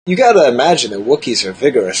You gotta imagine that Wookiees are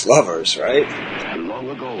vigorous lovers, right? Long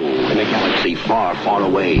ago, in a galaxy far, far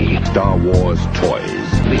away, Star Wars toys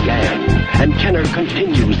began. And Kenner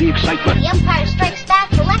continues the excitement. The Empire Strikes Back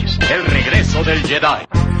collection. El regreso del Jedi.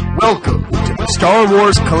 Welcome to the Star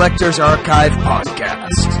Wars Collectors Archive podcast.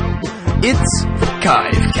 It's the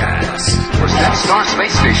Skivecast. Was Death Star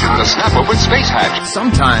Space Station the snap-open space hatch?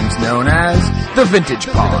 Sometimes known as the Vintage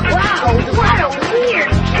Pod. Wow, what a weird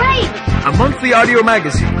place! A monthly audio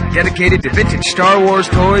magazine dedicated to vintage Star Wars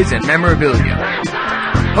toys and memorabilia.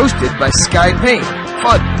 Hosted by Skye Payne,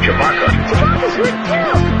 Fudd, Chewbacca's good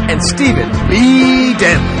too! and Stephen B.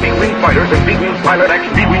 Denley. B-Wing fighters and B-Wing pilot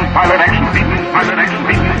action, B-Wing pilot action, B-Wing pilot action,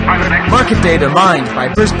 B-Wing pilot action. Market data mined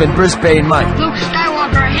by Brisbane Mike. Luke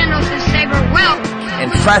Skywalker handles his saber well.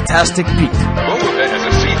 And Fantastic Pete. Boba Fett has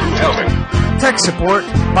a seat helmet. Tech support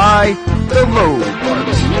by the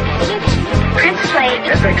Robots. Princess Leia.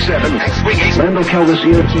 FX7, X-Wing Ace, Randall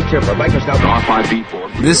Calrissian, T-Tip, Microscout,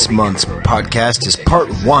 R5D4. This month's podcast is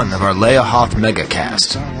part one of our Leia Hoth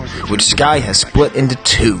megacast, which Skye has split into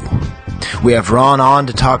two. We have Ron on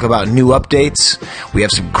to talk about new updates. We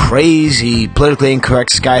have some crazy, politically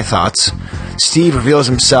incorrect Skye thoughts. Steve reveals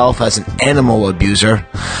himself as an animal abuser.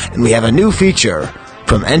 And we have a new feature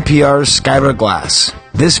from NPR's Skyera Glass,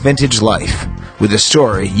 This Vintage Life, with a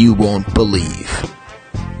story you won't believe.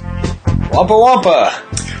 Wampa Wampa!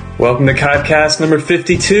 Welcome to Skivecast number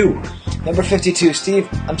 52. Number 52, Steve,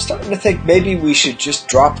 I'm starting to think maybe we should just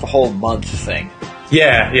drop the whole month thing.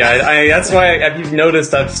 Yeah, that's why you've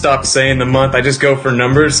noticed I've stopped saying the month. I just go for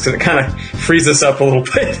numbers because it kind of frees us up a little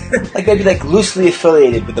bit. Maybe loosely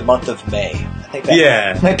affiliated with the month of May. I think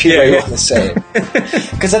that might be what you want to say.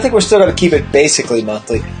 Because I think we're still going to keep it basically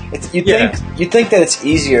monthly. You'd think that it's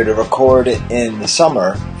easier to record it in the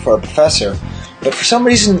summer for a professor, but for some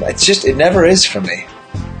reason it never is for me.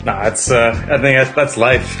 Nah, I think that's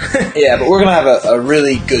life. Yeah, but we're going to have a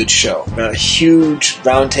really good show. A huge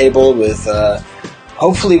roundtable with,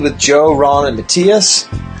 hopefully with Joe, Ron, and Matthias.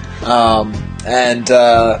 And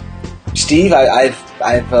Steve, I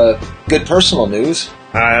have good personal news.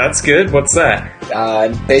 That's good. What's that?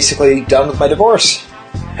 I'm basically done with my divorce.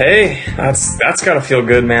 Hey, that's got to feel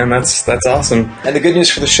good, man. That's awesome. And the good news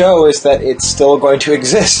for the show is that it's still going to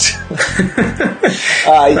exist.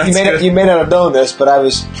 You may not have known this, but I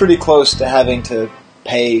was pretty close to having to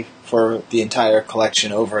pay for the entire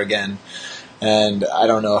collection over again. And I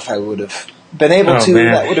don't know if I would have been able to.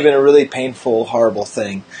 Man. That would have been a really painful, horrible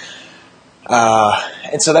thing.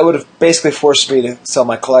 And so that would have basically forced me to sell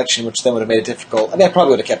my collection, which then would have made it difficult. I mean, I probably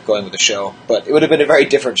would have kept going with the show, but it would have been a very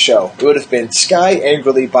different show. It would have been Skye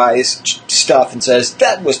angrily buys stuff and says,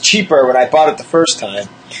 that was cheaper when I bought it the first time.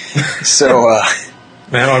 So,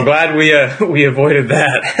 man, I'm glad we avoided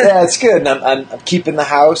that. Yeah, it's good. And I'm keeping the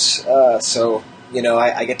house, so,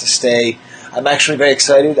 I get to stay. I'm actually very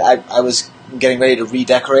excited. I was getting ready to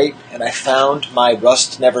redecorate, and I found my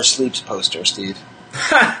Rust Never Sleeps poster, Steve.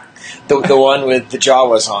 The one with the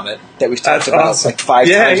Jawas on it that we've talked about awesome. 5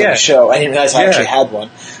 times on the show. I didn't realize I actually had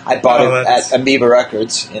one. I bought it at Amoeba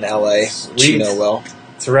Records in LA, which you know well.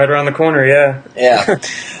 It's right around the corner, yeah. Yeah.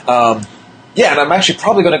 And I'm actually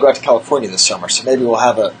probably going to go out to California this summer, so maybe we'll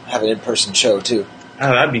have an in-person show too.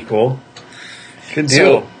 Oh, that'd be cool. Good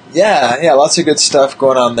deal. So, yeah, lots of good stuff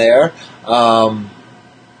going on there.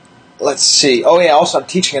 Let's see. Oh, yeah, also I'm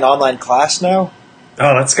teaching an online class now.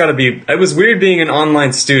 Oh, that's got to be... It was weird being an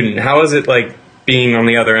online student. How is it like being on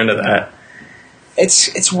the other end of that?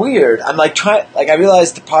 It's weird. I'm I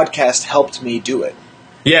realized the podcast helped me do it.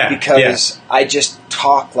 Yeah. Because I just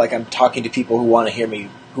talk like I'm talking to people who want to hear me,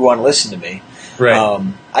 who want to listen to me. Right.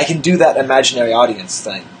 I can do that imaginary audience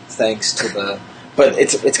thing thanks to the... But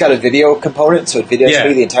it's got a video component, so it videos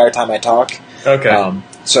me the entire time I talk. Okay.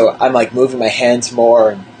 So I'm moving my hands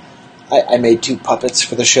more, and I made 2 puppets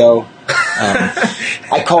for the show.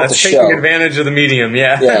 I call it the show. Taking advantage of the medium,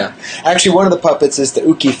 yeah. Yeah. Actually, one of the puppets is the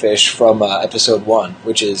Uki fish from episode 1,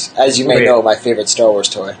 which is, as you may know, my favorite Star Wars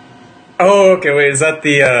toy. Oh, okay. Wait, is that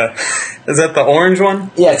the orange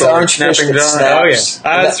one? Yeah, it's the orange fish that snaps. Oh,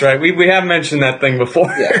 yeah. That's right. We have mentioned that thing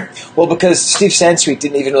before. Yeah. Well, because Steve Sansweet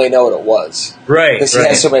didn't even really know what it was. Right. Because he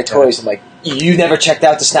has so many toys. I'm like, you never checked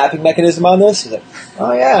out the snapping mechanism on this? He's like,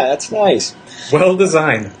 oh, yeah, that's nice. Well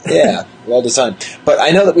designed. Yeah, well designed. But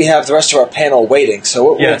I know that we have the rest of our panel waiting, so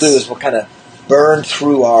what we'll do is we'll kind of burn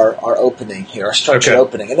through our opening here, our structured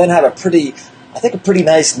opening, and then have a pretty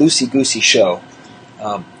nice loosey-goosey show.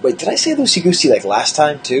 Wait, did I say loosey-goosey last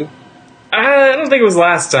time, too? I don't think it was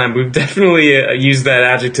last time. We've definitely used that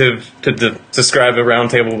adjective to describe a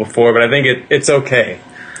roundtable before, but I think it's okay.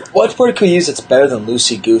 What word can we use that's better than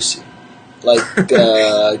loosey-goosey?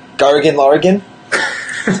 Gargan Largan?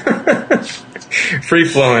 Free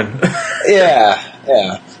flowing.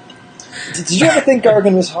 Yeah. Did you ever think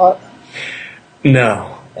Gargan was hot?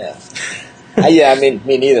 No. Yeah. I mean,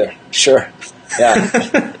 me neither. Sure. Yeah.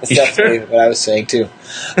 That's definitely what I was saying, too.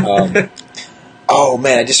 Oh,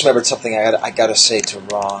 man, I just remembered something I got to say to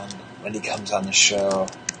Ron when he comes on the show.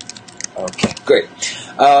 Okay, great.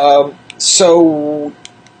 So,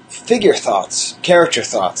 figure thoughts, character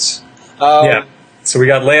thoughts. Yeah. So we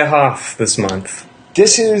got Leia Hoth this month.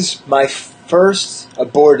 This is my first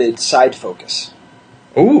aborted side focus.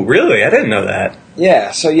 Ooh, really? I didn't know that.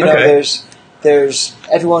 Yeah, so, you know, Okay. there's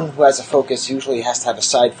everyone who has a focus usually has to have a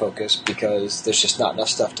side focus because there's just not enough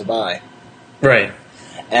stuff to buy. Right.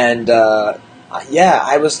 And,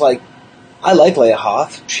 I was like, I like Leia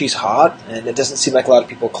Hoth. She's hot, and it doesn't seem like a lot of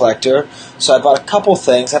people collect her. So I bought a couple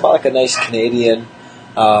things. I bought like a nice Canadian,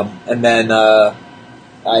 and then, I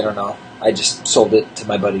don't know, I just sold it to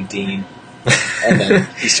my buddy Dean, and then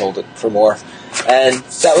he sold it for more. And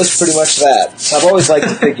that was pretty much that. So I've always liked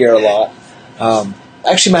the figure a lot.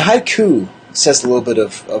 Actually, my haiku says a little bit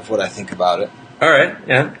of what I think about it. All right.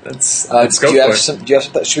 Yeah. Let's go Do you for have it.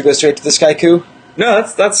 some? Should we go straight to this haiku? No,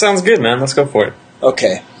 that sounds good, man. Let's go for it.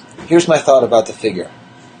 Okay. Here's my thought about the figure.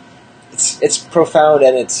 It's profound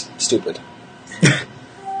and it's stupid.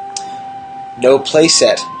 No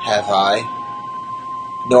playset have I,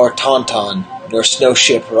 nor tauntaun, nor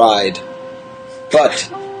snowship ride,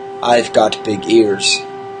 but I've got big ears.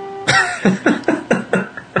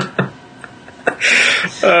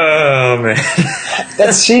 Oh, man.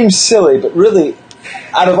 That seems silly, but really,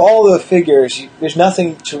 out of all the figures, there's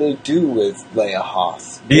nothing to really do with Leia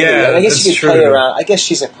Hoth. Really. Yeah, I guess that's you could true. play around. I guess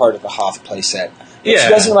she's a part of the Hoth playset. Yeah. She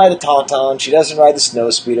doesn't ride a tauntaun. She doesn't ride the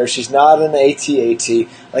snowspeeder. She's not an AT-AT.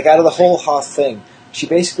 Like, out of the whole Hoth thing, she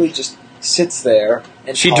basically just sits there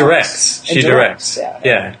and She talks directs. and She directs.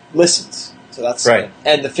 Yeah. Listens. So that's Right.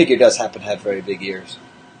 And the figure does happen to have very big ears.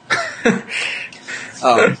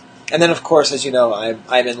 And then, of course, as you know,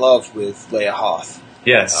 I'm in love with Leia Hoth.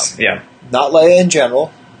 Yes. Yeah. Not Leia in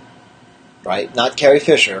general, right? Not Carrie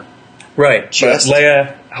Fisher. Right. Just- but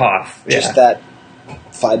Leia Hoth. Yeah. Just that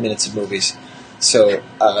 5 minutes of movies. So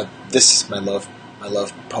this is my love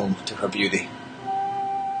poem to her beauty.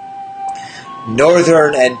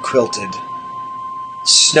 Northern and quilted,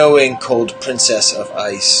 snowing cold princess of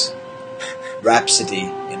ice, rhapsody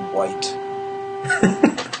in white.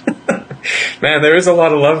 Man, there is a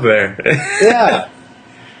lot of love there. Yeah.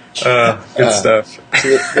 Good stuff.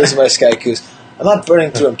 So those are my skykus. I'm not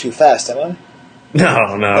burning through them too fast, am I?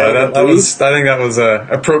 No. That was. I think that was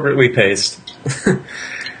appropriately paced.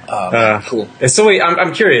 Cool. So wait,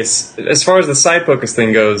 I'm curious. As far as the side focus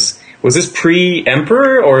thing goes, was this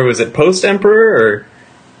pre-Emperor or was it post-Emperor? Or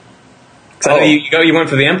 'cause I know you went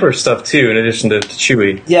for the Emperor stuff too, in addition to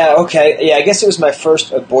Chewie. Yeah, okay. Yeah, I guess it was my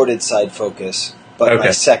first aborted side focus, but my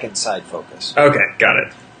Okay. second side focus. Okay, got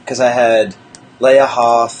it. Because I had Leia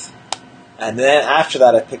Hoth, and then after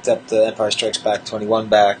that I picked up the Empire Strikes Back 21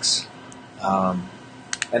 backs, and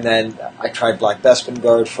then I tried Black Bespin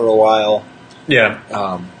Guard for a while. Yeah,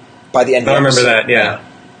 By the end of I the remember episode, that. Yeah.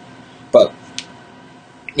 But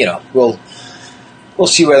you know, we'll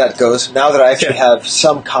see where that goes. Now that I actually have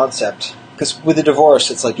some concept, because with a divorce,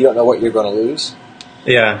 it's like you don't know what you're going to lose.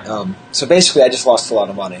 Yeah. So basically, I just lost a lot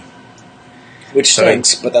of money, which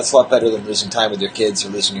stinks. But that's a lot better than losing time with your kids, or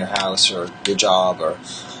losing your house, or your job, or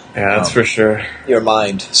Yeah, that's for sure. your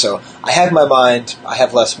mind. So I have my mind. I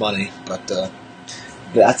have less money, but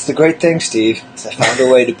that's the great thing, Steve. Is I found a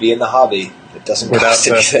way to be in the hobby that doesn't cost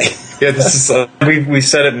anything. Yeah, this is we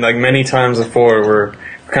said it like many times before. We're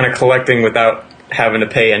kind of collecting without having to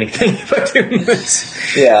pay anything by doing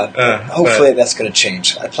this. Yeah, hopefully that's going to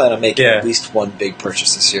change. I plan on making Yeah. at least one big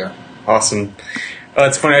purchase this year. Awesome.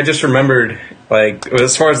 It's funny. I just remembered, like,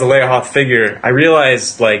 as far as the Leia Hoth figure, I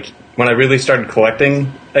realized, like, when I really started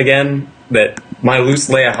collecting again, that my loose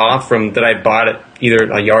Leia Hoth that I bought at either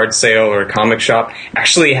a yard sale or a comic shop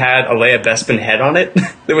actually had a Leia Bespin head on it.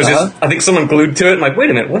 It was just, I think someone glued to it. I'm like, wait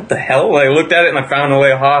a minute, what the hell? And I looked at it and I found a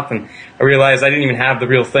Leia Hoth, and I realized I didn't even have the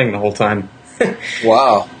real thing the whole time.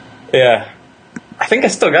 Wow. Yeah. I think I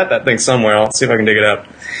still got that thing somewhere. I'll see if I can dig it up.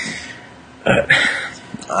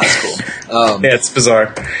 That's cool. Yeah, it's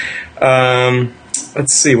bizarre.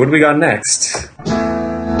 Let's see, what do we got next?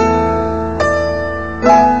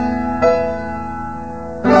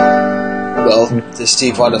 Well, does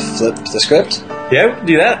Steve want to flip the script? Yeah, we can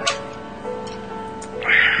do that.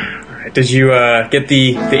 Alright, did you get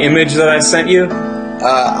the image that I sent you?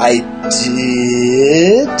 I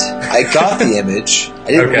did. I got the image. I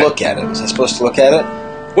didn't Okay. look at it. Was I supposed to look at it?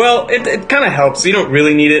 Well, it kind of helps. You don't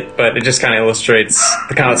really need it, but it just kind of illustrates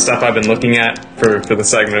the kind of stuff I've been looking at for the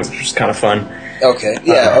segment, which is kind of fun. Okay,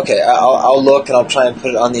 yeah, okay. I'll look and I'll try and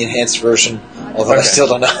put it on the enhanced version, although I still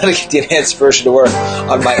don't know how to get the enhanced version to work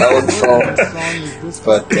on my own phone.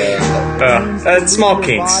 But, small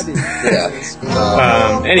kinks.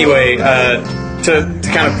 Yeah. Anyway, to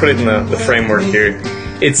kind of put it in the framework here,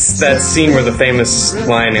 it's that scene where the famous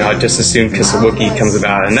line, just as soon kiss a Wookiee, comes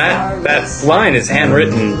about. And that line is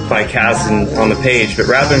handwritten by Kasdan on the page, but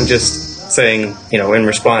rather than just saying, in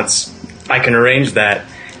response, I can arrange that,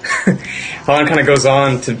 Han kind of goes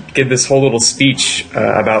on to give this whole little speech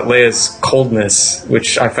about Leia's coldness,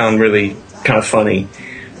 which I found really kind of funny.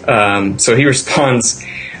 So he responds,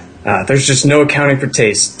 there's just no accounting for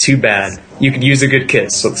taste. Too bad. You could use a good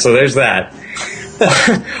kiss. So there's that.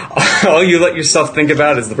 All you let yourself think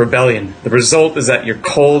about is the rebellion. The result is that you're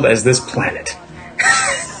cold as this planet.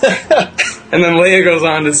 And then Leia goes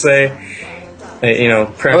on to say,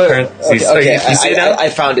 parentheses. Okay. I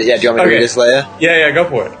found it. Yeah, do you want me to read this, Leia? Yeah, go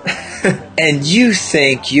for it. And you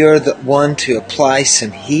think you're the one to apply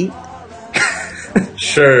some heat?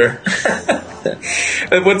 Sure.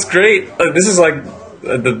 What's great, this is like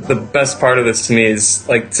the best part of this to me is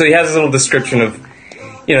like, so he has this little description of,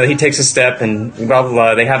 he takes a step and blah, blah,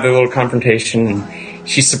 blah. They have their little confrontation and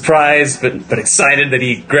she's surprised but excited that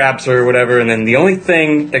he grabs her or whatever. And then the only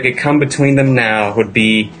thing that could come between them now would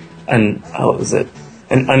be an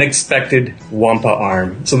unexpected Wampa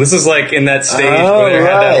arm. So this is like in that stage where they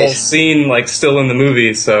had that whole scene like still in the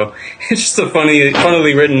movie. So it's just a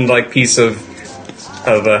funnily written like piece of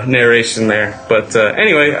narration there. But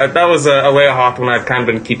anyway, that was a Leia Hoth one I've kind of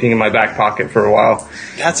been keeping in my back pocket for a while.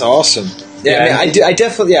 That's awesome. Yeah, I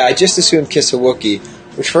definitely, I just assumed kiss a Wookiee,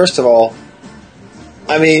 which first of all,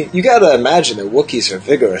 you gotta imagine that Wookiees are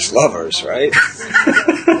vigorous lovers, right?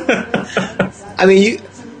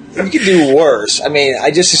 You could do worse. I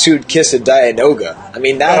just assumed kiss a Dianoga.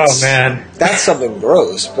 That's something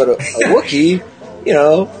gross. But a Wookiee,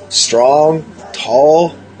 strong,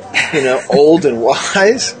 tall, old and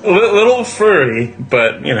wise. A little furry,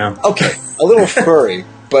 but, Okay, a little furry,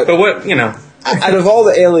 but what, out of all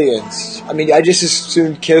the aliens, I just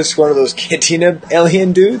assumed kiss one of those cantina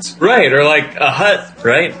alien dudes. Right, or like a Hutt,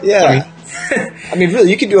 right? Yeah.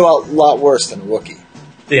 Really, you could do a lot worse than a Wookiee.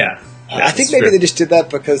 Yeah. I think maybe they just did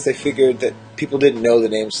that because they figured that people didn't know the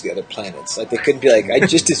names of the other planets. Like, they couldn't be like, I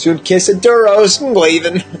just assumed kiss a Duros and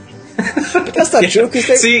leaving. But that's not true.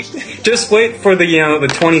 See, just wait for the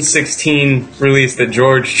 2016 release that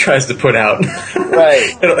George tries to put out.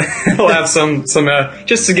 Right. It'll have some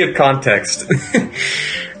just to give context.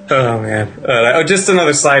 Oh man! Just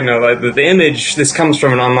another side note: the image. This comes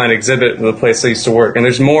from an online exhibit of the place I used to work, and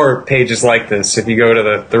there's more pages like this. If you go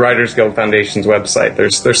to the Writers Guild Foundation's website,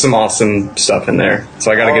 there's some awesome stuff in there.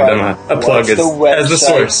 So I got to give them a plug as the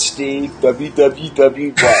source. Steve,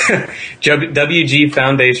 www.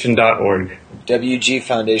 WGFoundation.org.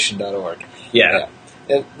 WGFoundation.org. Yeah.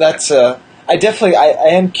 That's I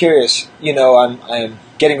am curious. I'm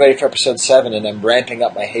getting ready for episode 7, and I'm ramping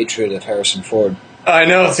up my hatred of Harrison Ford. I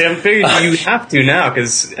know. See, I figured you have to now,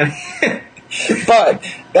 because... But,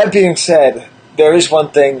 that being said, there is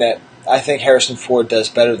one thing that I think Harrison Ford does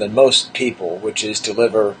better than most people, which is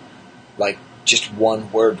deliver, just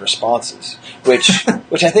one-word responses.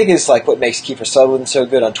 Which I think is, what makes Kiefer Sutherland so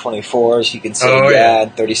good on 24, is he can say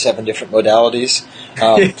in 37 different modalities.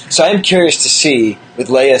 So I'm curious to see, with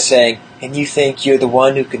Leia saying, and you think you're the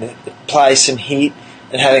one who can apply some heat,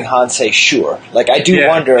 and having Han say sure. I do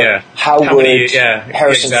wonder how would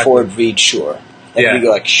Harrison Ford read sure. Would he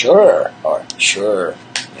go sure or sure?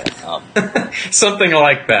 Something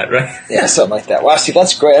like that, right? Yeah, something like that. Wow, Steve,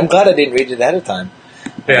 that's great. I'm glad I didn't read it ahead of time.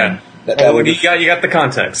 Yeah. You got the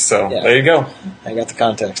context, so there you go. I got the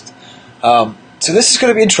context. So this is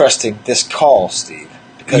going to be interesting, this call, Steve.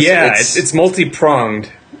 Because it's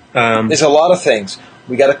multi-pronged. There's a lot of things.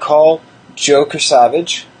 We got to call Joker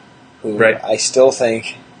Savage, who I still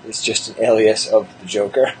think is just an alias of the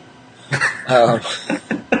Joker.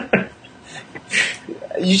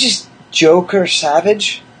 You just Joker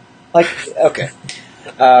Savage? Okay.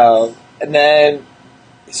 And then,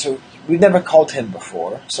 so we've never called him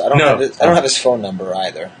before, so I don't have his phone number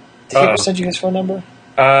either. Did he ever send you his phone number?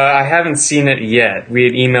 I haven't seen it yet. We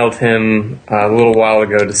had emailed him a little while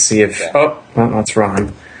ago to see if... Okay. Oh, that's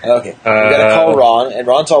Ron. Okay. We got to call Ron, and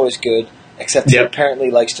Ron's always good. Except he apparently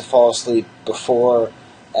likes to fall asleep before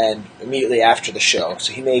and immediately after the show.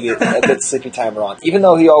 So he may get a bit sleepy time on, even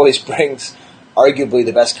though he always brings arguably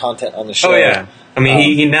the best content on the show. Oh, yeah.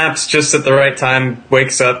 He naps just at the right time,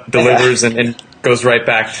 wakes up, delivers, and goes right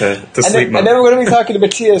back to sleep mode. And then we're going to be talking to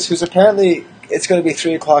Matthias, who's apparently it's going to be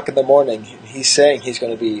 3 o'clock in the morning. He's saying he's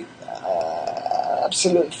going to be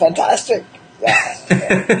absolutely fantastic.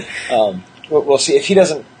 We'll see. If he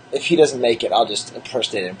doesn't make it, I'll just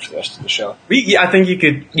impersonate him for the rest of the show. I think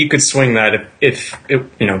you could swing that if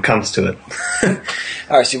it comes to it.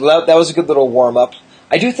 All right. See, well, that was a good little warm up.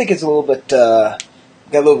 I do think it's a little bit got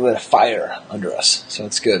a little bit of fire under us, so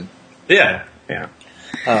it's good. Yeah.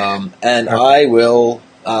 And I will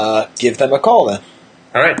give them a call then.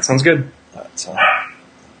 All right, sounds good. All right, so.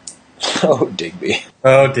 Oh, Digby.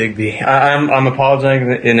 I'm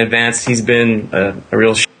apologizing in advance. He's been a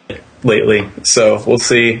real shit lately, so we'll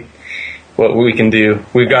see what we can do.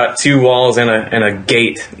 We've got 2 walls and a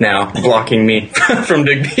gate now blocking me from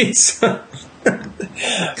Digby's.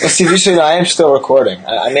 Well, see, just so you know, I am still recording.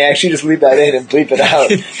 I may actually just leave that in and bleep it out.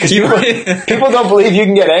 People don't believe you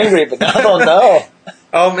can get angry, but now they'll know.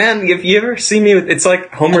 Oh man, if you ever see me, it's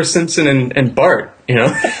like Homer Simpson and Bart.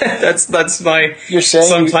 That's my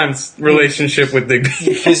sometimes relationship with Digby.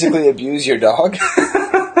 You physically abuse your dog?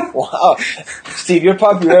 Wow, Steve, your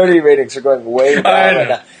popularity ratings are going way down right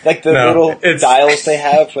now. Like the little dials they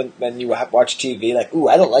have when you watch TV. Like, ooh,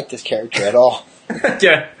 I don't like this character at all.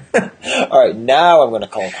 Yeah. All right, now I'm going to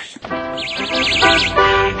call them.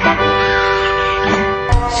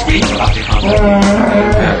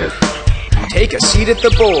 Take a seat at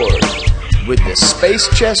the board with the Space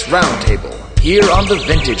Chess Roundtable here on the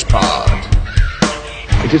Vintage Pod.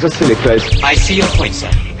 It is a silly place. I see your point,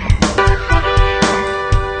 sir.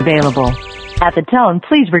 Available. At the tone,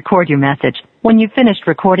 please record your message. When you've finished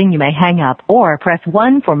recording, you may hang up or press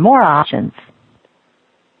 1 for more options.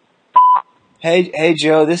 Hey,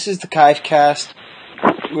 Joe, this is the Kivecast.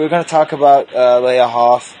 We're going to talk about Leia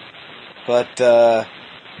Hoth, but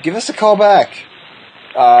give us a call back.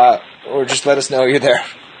 Or just let us know you're there.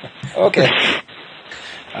 Okay.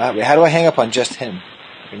 How do I hang up on just him?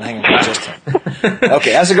 I'm going to hang up on just him.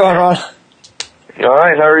 Okay, how's it going, Ron? All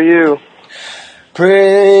right, how are you?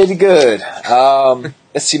 Pretty good.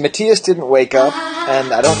 Let's see, Matthias didn't wake up,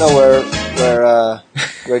 and I don't know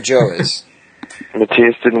where Joe is.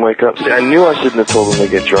 Matthias didn't wake up. See, I knew I shouldn't have told him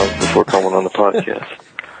to get drunk before coming on the podcast.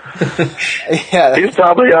 Yeah, he's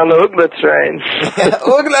probably on the Ugla train.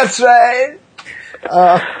 Ugla train!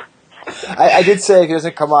 I did say if he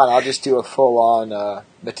doesn't come on, I'll just do a full-on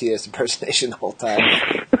Matthias impersonation the whole time.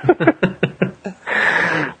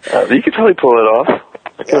 You could probably pull it off.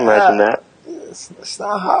 I can imagine that. It's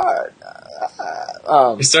not hard.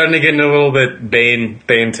 You're starting to get into a little bit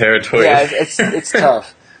Bane territory. Yeah, it's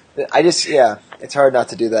tough. It's hard not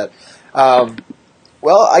to do that.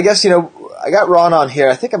 Well, I guess, I got Ron on here.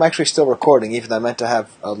 I think I'm actually still recording, even though I meant to have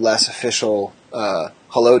a less official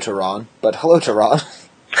hello to Ron. But hello to Ron.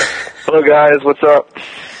 Hello, guys. What's up?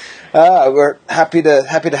 We're happy to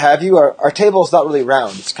have you. Our table's not really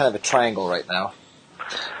round. It's kind of a triangle right now.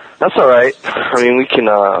 That's all right. I mean, we can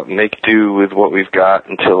make do with what we've got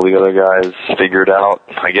until the other guys figure it out,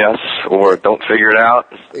 I guess, or don't figure it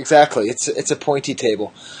out. Exactly. It's a pointy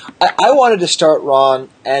table. I wanted to start Ron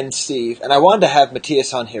and Steve, and I wanted to have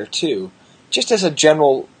Matthias on here too, just as a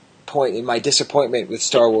general point in my disappointment with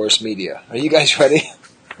Star Wars media. Are you guys ready?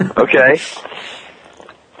 Okay.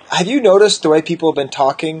 Have you noticed the way people have been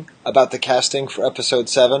talking about the casting for Episode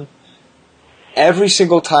 7? Every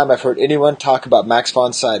single time I've heard anyone talk about Max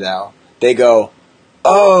von Sydow, they go,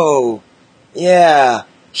 "Oh, yeah,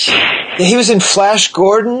 he was in Flash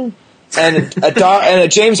Gordon and a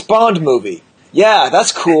James Bond movie. Yeah,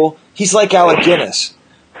 that's cool. He's like Alec Guinness."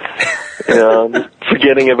 Yeah,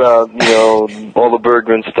 forgetting about all the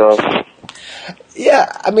Bergman stuff.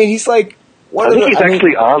 Yeah, I mean he's like. I think he's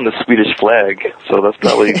actually on the Swedish flag, so that's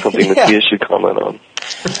probably something that Tia should comment on.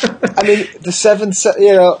 I mean,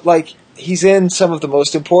 the he's in some of the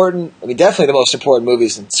most important, definitely the most important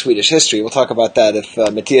movies in Swedish history. We'll talk about that if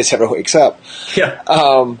Matthias ever wakes up. Yeah.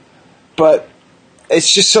 But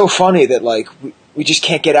it's just so funny that, we just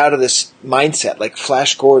can't get out of this mindset. Like,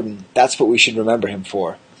 Flash Gordon, that's what we should remember him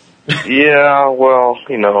for. Yeah, well,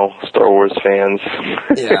 Star Wars fans.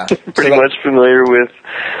 Yeah. Pretty much familiar with,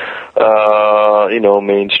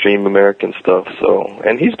 mainstream American stuff. So,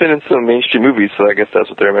 and he's been in some mainstream movies, so I guess that's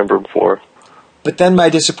what they remember him for. But then my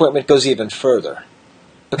disappointment goes even further.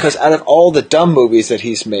 Because out of all the dumb movies that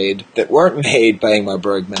he's made that weren't made by Ingmar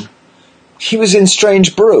Bergman, he was in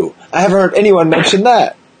Strange Brew. I haven't heard anyone mention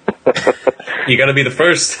that. You gotta be the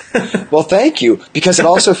first. Well, thank you, because it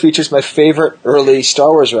also features my favorite early Star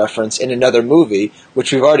Wars reference in another movie,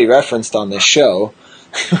 which we've already referenced on this show,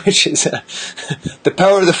 which is, "The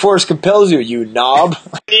power of the Force compels you, you knob."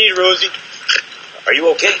 Need Rosie. Are you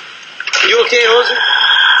okay? Are you okay, Rosie?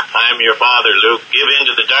 I am your father, Luke. Give in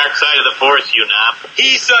to the dark side of the Force, you nap.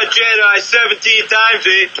 He saw Jedi 17 times,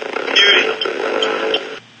 eh?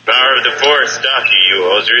 Power of the Force, dock you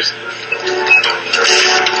hosers.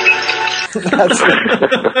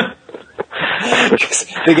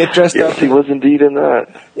 They get dressed up. Yes, he was indeed in that.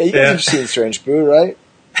 Yeah, you guys have seen Strange Brew, right?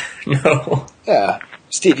 No. Yeah.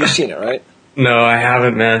 Steve, you've seen it, right? No, I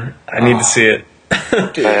haven't, man. I need to see it.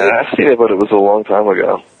 Dude, I've seen it, but it was a long time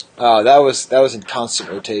ago. Oh, that was in constant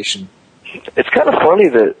rotation. It's kind of funny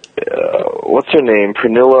that what's her name?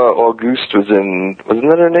 Pernilla Auguste wasn't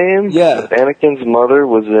that her name? Yeah. Anakin's mother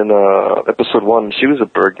was in episode 1. She was a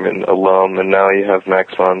Bergman alum, and now you have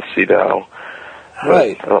Max von Sydow.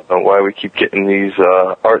 Right. I don't know why we keep getting these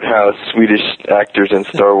art house Swedish actors in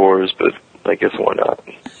Star Wars, but I guess why not?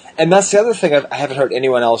 And that's the other thing I haven't heard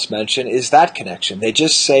anyone else mention is that connection. They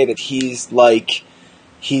just say that he's like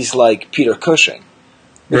Peter Cushing,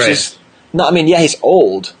 which is no. I mean, yeah, he's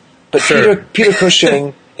old, but Peter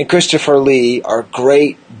Cushing and Christopher Lee are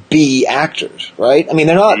great B actors, right? I mean,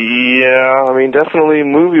 they're not. Yeah, I mean, definitely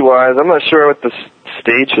movie-wise, I'm not sure what the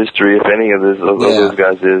stage history, if any of those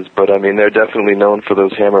guys is, but I mean, they're definitely known for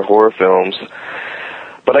those Hammer horror films.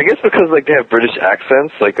 But I guess because like they have British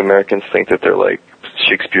accents, like Americans think that they're like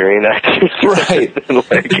Shakespearean actors, right? And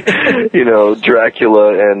like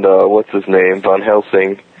Dracula and what's his name, Von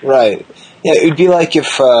Helsing, right? Yeah, it would be like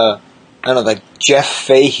if I don't know, like Jeff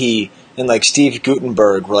Fahey and like Steve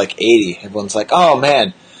Guttenberg were like 80. Everyone's like, oh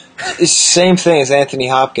man, it's the same thing as Anthony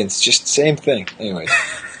Hopkins, just the same thing. Anyway.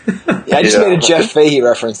 Yeah, I just made a Jeff Fahey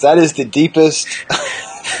reference. That is the deepest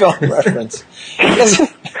film reference.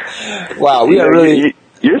 Wow, we are really...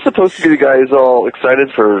 You're supposed to be the guy who's all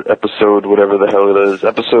excited for episode whatever the hell it is.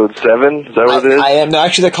 Episode 7? Is that what it is? I am. No,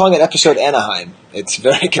 actually, they're calling it Episode Anaheim. It's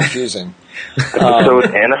very confusing.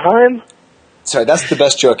 Episode Anaheim? Sorry, that's the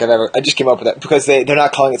best joke I've ever... I just came up with that. Because they're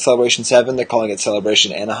not calling it Celebration 7, they're calling it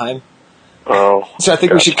Celebration Anaheim. Oh. So I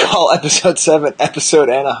think we should call Episode 7 Episode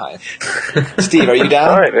Anaheim. Steve, are you down?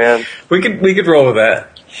 All right, man. We could roll with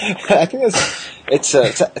that. I think it's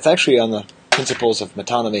actually on the principles of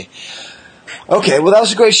metonymy. Okay, well, that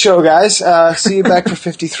was a great show, guys. See you back for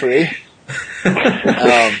 53.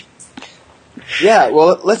 Yeah,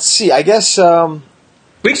 well, let's see. I guess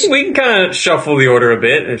we can kind of shuffle the order a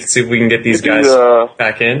bit and see if we can get these guys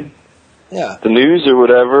back in. Yeah, the news or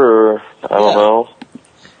whatever, or I don't know.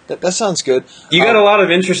 That sounds good. You got a lot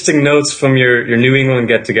of interesting notes from your New England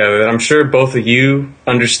get-together that I'm sure both of you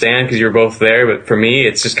understand because you're both there, but for me,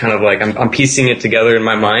 it's just kind of like I'm piecing it together in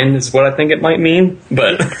my mind is what I think it might mean.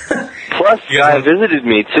 But plus, Skye visited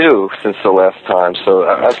me, too, since the last time, so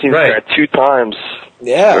I've seen Skye 2 times.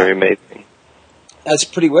 Yeah. Very amazing. That's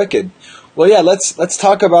pretty wicked. Well, yeah, let's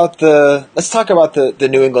talk about the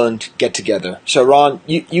New England get-together. So, Ron,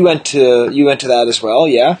 you went to that as well,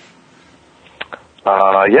 yeah?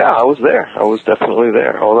 Yeah, I was there. I was definitely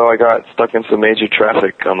there. Although I got stuck in some major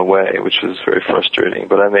traffic on the way, which was very frustrating,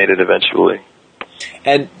 but I made it eventually.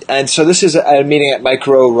 And so this is a meeting at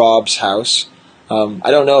Micro Rob's house.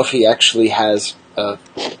 I don't know if he actually has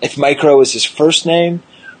if Micro is his first name.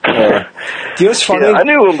 Do you know what's funny? Yeah, I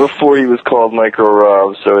knew him before he was called Micro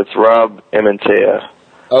Rob, so it's Rob Amentea.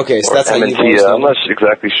 Okay, so that's how you know. I'm not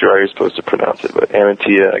exactly sure how you're supposed to pronounce it, but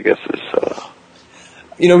Amentea, I guess, is...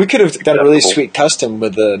 we could have done a really sweet custom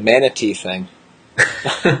with the manatee thing.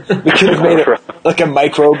 We could have made it like a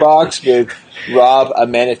micro box with Rob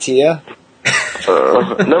Amentea.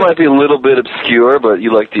 That might be a little bit obscure, but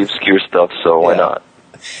you like the obscure stuff, so why not?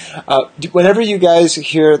 Whenever you guys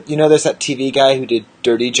hear, there's that TV guy who did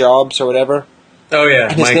Dirty Jobs or whatever. Oh, yeah.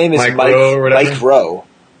 And his name is Mike Rowe.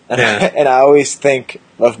 And I always think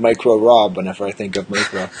of Micro Rob whenever I think of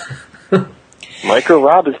Micro. Micro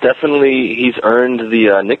Rob is he's earned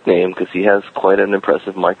the nickname because he has quite an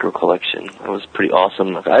impressive micro collection. It was pretty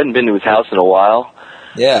awesome. I hadn't been to his house in a while.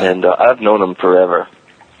 Yeah. And I've known him forever.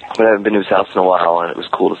 But I haven't been to his house in a while, and it was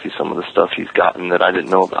cool to see some of the stuff he's gotten that I didn't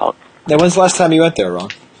know about. Now, when's the last time you went there, Ron?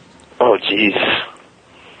 Oh, jeez.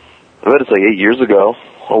 I bet it's like 8 years ago.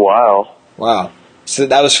 A while. Wow. So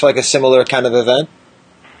that was for like a similar kind of event?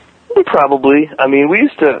 Probably. I mean, we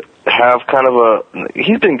used to have kind of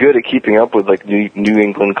he's been good at keeping up with like New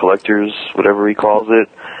England collectors, whatever he calls it,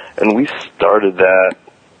 and we started that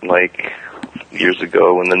like years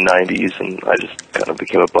ago in the 90s, and I just kind of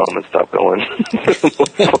became a bum and stopped going for the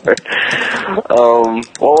most part.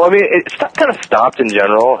 Well, I mean, it kind of stopped in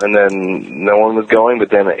general, and then no one was going, but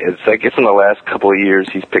then it's like in the last couple of years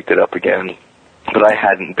he's picked it up again, but I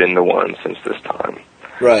hadn't been to one since this time.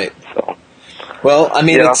 Right. So. Well, I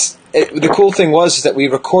mean, the cool thing was that we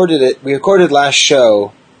recorded it. We recorded last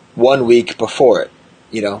show 1 week before it,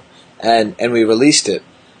 and we released it.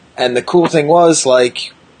 And the cool thing was,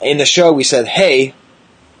 like, in the show we said, hey,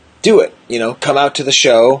 do it. You know, come out to the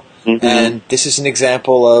show. Mm-hmm. And this is an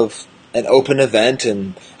example of an open event,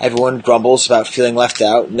 and everyone grumbles about feeling left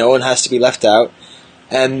out. No one has to be left out.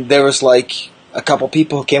 And there was, like, a couple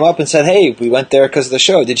people who came up and said, hey, we went there because of the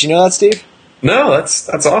show. Did you know that, Steve? No, that's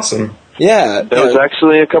awesome. Yeah. There was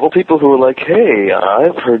actually a couple people who were like, hey,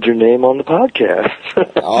 I've heard your name on the podcast.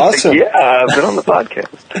 Awesome. Like, yeah, I've been on the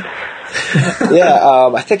podcast.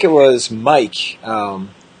 Yeah, I think it was Mike.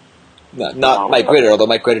 Not Mike Ritter, although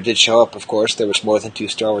Mike Ritter did show up, of course. There was more than 2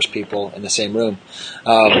 Star Wars people in the same room.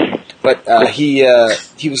 But he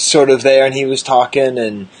was sort of there, and he was talking,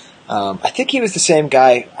 and I think he was the same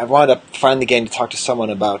guy. I wound up finally getting to talk to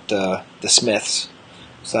someone about the Smiths.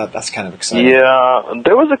 So that's kind of exciting. Yeah,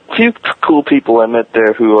 there was a few cool people I met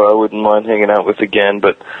there who I wouldn't mind hanging out with again,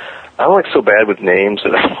 but I'm like so bad with names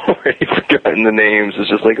that I've already forgotten the names.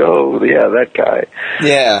 It's just like, oh, yeah, that guy.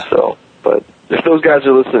 Yeah. So, but if those guys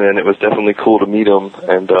are listening, it was definitely cool to meet them,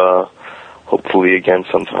 and hopefully again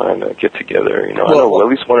sometime get together. You know, I know at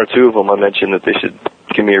least 1 or 2 of them I mentioned that they should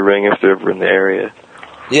give me a ring if they're ever in the area.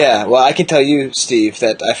 Yeah, well, I can tell you, Steve,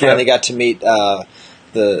 that I finally got to meet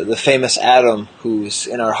the famous Adam, who's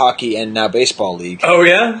in our hockey and now baseball league. Oh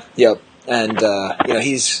yeah. Yep, and you know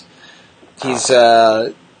he's just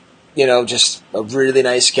a really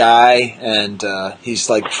nice guy, and he's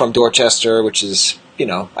like from Dorchester, which is, you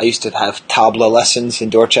know, I used to have tabla lessons in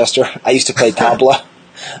Dorchester. I used to play tabla.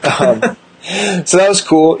 So that was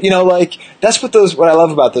cool. You know, like, that's what I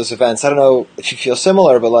love about those events. I don't know if you feel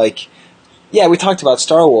similar, but like, yeah, we talked about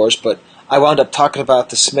Star Wars, but I wound up talking about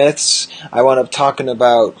the Smiths. I wound up talking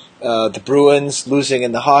about the Bruins losing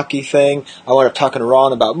in the hockey thing. I wound up talking to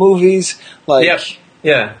Ron about movies. Like,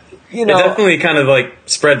 yeah. You know, it definitely kind of like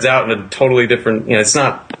spreads out in a totally different. You know, it's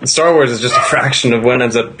not Star Wars is just a fraction of what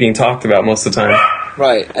ends up being talked about most of the time.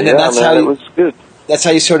 Right, and then that's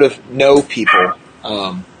how you sort of know people.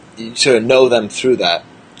 You sort of know them through that.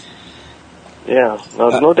 Yeah,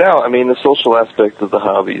 no doubt. I mean, the social aspect of the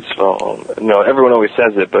hobbies. You know, everyone always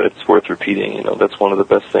says it, but it's worth repeating. You know, that's one of the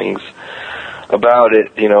best things about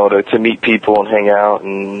it. You know, to meet people and hang out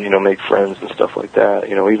and, you know, make friends and stuff like that.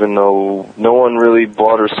 You know, even though no one really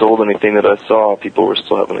bought or sold anything that I saw, people were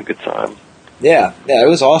still having a good time. Yeah, it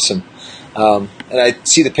was awesome. And I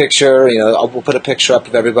see the picture. You know, we'll put a picture up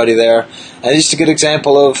of everybody there, and it's just a good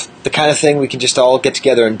example of the kind of thing we can just all get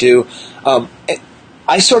together and do.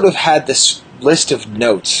 I sort of had this list of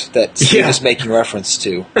notes that Steve is making reference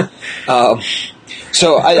to.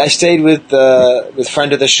 So I stayed with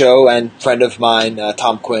friend of the show and friend of mine,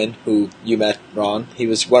 Tom Quinn, who you met, Ron. He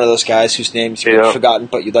was one of those guys whose names you've forgotten,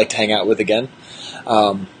 but you'd like to hang out with again.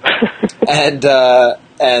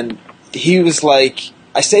 And he was like,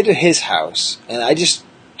 I stayed at his house, and I just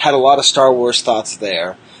had a lot of Star Wars thoughts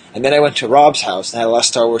there. And then I went to Rob's house and had a lot of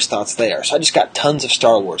Star Wars thoughts there. So I just got tons of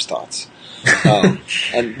Star Wars thoughts.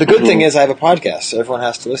 And the good thing is I have a podcast, so everyone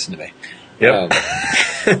has to listen to me. Yep.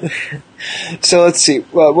 So let's see.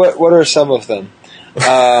 Well, what are some of them?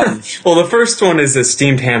 Well, the first one is the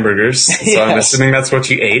steamed hamburgers. So I'm assuming that's what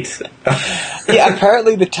you ate. Yeah,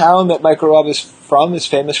 apparently the town that Michael Rob is from is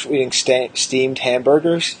famous for eating steamed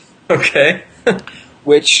hamburgers. Okay.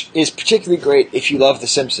 Which is particularly great if you love The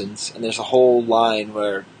Simpsons, and there's a whole line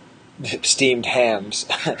where steamed hams.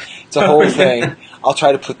 It's a whole thing. I'll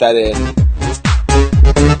try to put that in.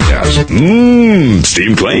 Yes.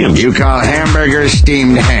 Steamed clams. You call hamburgers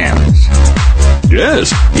steamed hams.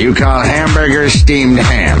 Yes. You call hamburgers steamed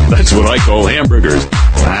hams. That's what I call hamburgers.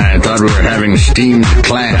 I thought we were having steamed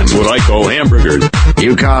clams. That's what I call hamburgers.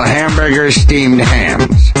 You call hamburgers steamed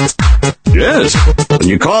hams. Yes. And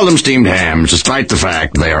you call them steamed hams despite the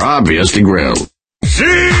fact they are obviously grilled.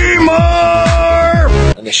 Seymour!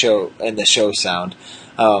 And the show sound.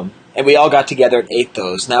 And we all got together and ate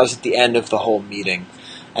those. And that was at the end of the whole meeting.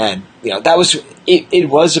 And, you know, that was, it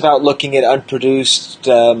was about looking at unproduced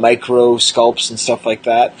micro sculpts and stuff like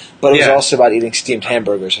that. But it was also about eating steamed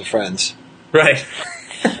hamburgers with friends. Right.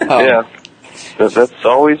 Yeah. That's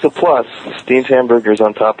always a plus. Steamed hamburgers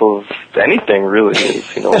on top of anything really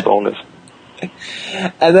is, you know, a bonus.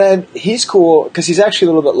 And then he's cool because he's actually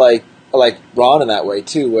a little bit like Ron in that way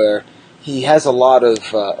too, where he has a lot of,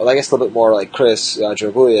 I guess a little bit more like Chris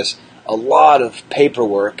Georgoulias, a lot of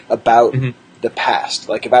paperwork about the past,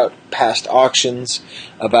 like about past auctions,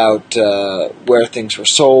 about where things were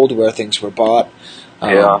sold, where things were bought.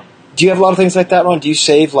 Do you have a lot of things like that, Ron? Do you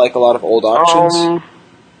save like a lot of old auctions?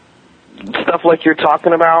 Stuff like you're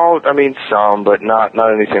talking about, I mean, some, but not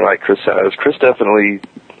anything like Chris has. Chris definitely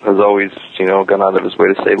has always, you know, gone out of his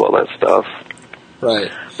way to save all that stuff.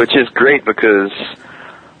 Right. Which is great because,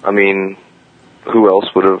 I mean, who else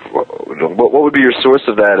would have? What would be your source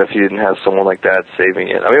of that if you didn't have someone like that saving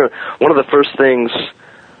it? I mean, one of the first things.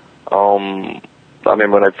 I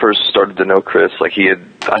mean, when I first started to know Chris, like I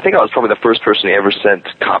think I was probably the first person he ever sent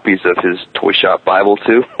copies of his toy shop Bible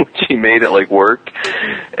to, which he made at like work,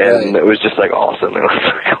 and it was just like awesome. And I was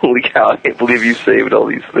like, holy cow, I can't believe you saved all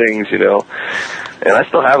these things, you know. And I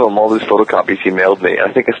still have them, all these photocopies he mailed me.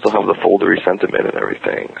 I think I still have the folder he sent them in and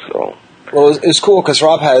everything. So, well, it was cool because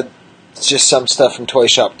Rob had just some stuff from Toy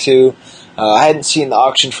Shop too. I hadn't seen the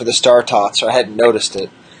auction for the Star Tots, or I hadn't noticed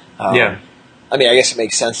it. Yeah. I mean, I guess it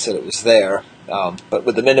makes sense that it was there. But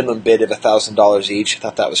with the minimum bid of $1,000 each, I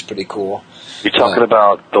thought that was pretty cool. You're talking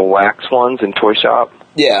about the wax ones in Toy Shop?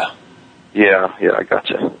 Yeah. Yeah, I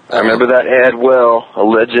gotcha. I remember that ad well, a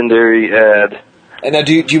legendary ad. And now,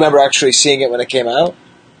 do you remember actually seeing it when it came out?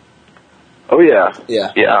 Oh, yeah.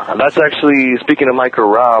 Yeah. Yeah, that's actually, speaking of Micro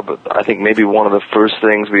Rob, I think maybe one of the first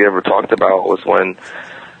things we ever talked about was when,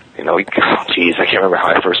 you know, I can't remember how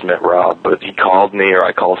I first met Rob, but he called me or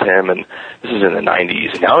I called him, and this is in the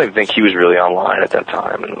 90s, and I don't even think he was really online at that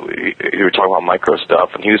time, and we were talking about micro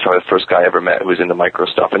stuff, and he was probably the first guy I ever met who was into micro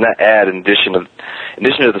stuff, and that ad, in addition to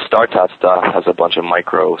the Star Tot stuff, has a bunch of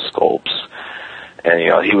micro sculpts, and, you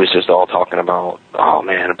know, he was just all talking about, oh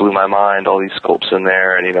man, it blew my mind, all these sculpts in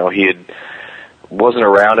there, and, you know, wasn't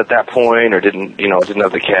around at that point, or didn't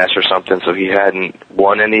have the cash or something, so he hadn't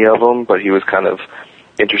won any of them, but he was kind of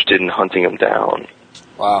interested in hunting them down.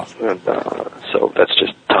 Wow. And, so that's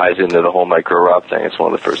just ties into the whole Micro Rob thing. It's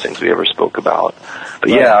one of the first things we ever spoke about. But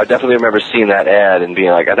yeah, I definitely remember seeing that ad and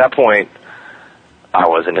being like, at that point, I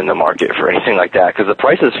wasn't in the market for anything like that, because the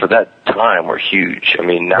prices for that time were huge. I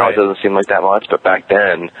mean, now it doesn't seem like that much, but back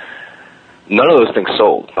then, none of those things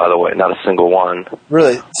sold, by the way, not a single one.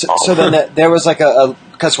 Really? So then there was like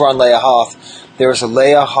because we're on Leia Hoth, there was a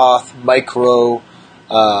Leia Hoth micro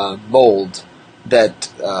mold that,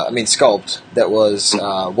 sculpt, that was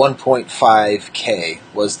 1.5K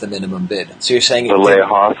was the minimum bid. So you're saying the Leia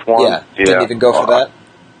Hoth one? Yeah. Didn't even go for that?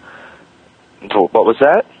 What was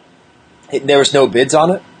that? There was no bids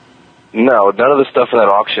on it? No, none of the stuff in that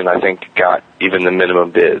auction, I think, got even the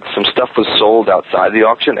minimum bid. Some stuff was sold outside the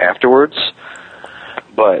auction afterwards,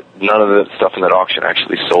 but none of the stuff in that auction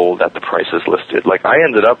actually sold at the prices listed. Like, I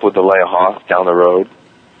ended up with the Leia Hoth down the road.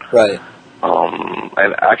 Right.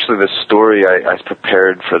 And actually, this story I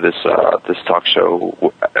prepared for this talk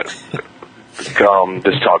show, this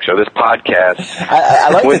podcast. I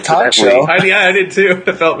like the talk show. I did too.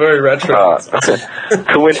 It felt very retro.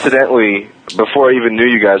 Coincidentally, before I even knew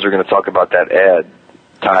you guys were going to talk about that ad,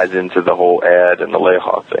 ties into the whole ad and the Leia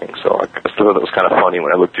Hoth thing. So I thought that was kind of funny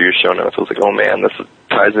when I looked through your show notes. I was like, oh man, this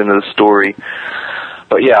ties into the story.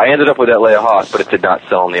 But yeah, I ended up with that Leia Hoth, but it did not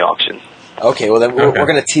sell in the auction. Okay, well then we're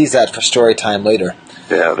going to tease that for story time later.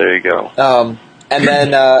 Yeah, there you go. And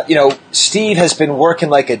then, Steve has been working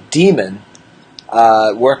like a demon,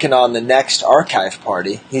 working on the next archive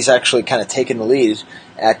party. He's actually kind of taken the lead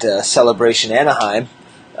at Celebration Anaheim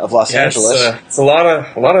of Los Angeles. It's a lot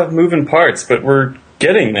of moving parts, but we're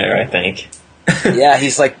getting there, I think. Yeah,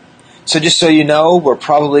 he's like, so just so you know, we're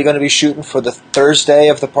probably going to be shooting for the Thursday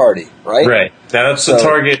of the party, right? Right. That's the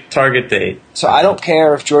target date. So I don't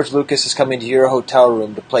care if George Lucas is coming to your hotel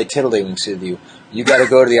room to play Tiddlywinks with you. You got to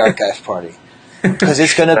go to the archive party. Because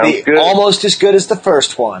it's going to be almost as good as the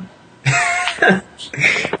first one.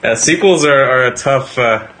 Sequels are a tough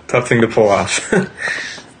thing to pull off.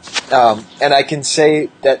 And I can say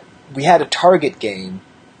that we had a Target game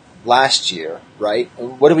last year, right?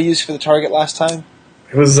 What did we use for the Target last time?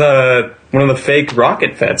 It was one of the fake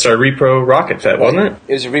Rocket Fets, or Repro Rocket Fet, wasn't it?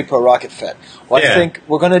 It was a Repro Rocket Fet. Well, I think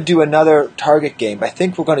we're going to do another Target game, but I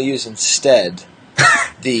think we're going to use instead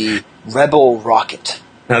the Rebel Rocket.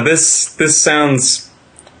 Now this sounds,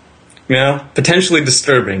 potentially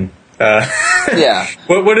disturbing. Yeah.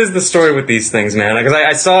 What is the story with these things, man? Because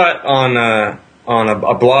I saw it on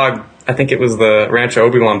a blog. I think it was the Rancho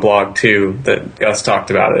Obi-Wan blog, too, that Gus talked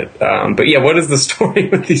about it. But yeah, what is the story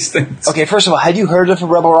with these things? Okay, first of all, had you heard of a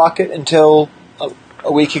Rebel Rocket until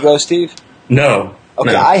a week ago, Steve? No.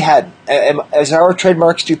 Okay, no. I hadn't. Is our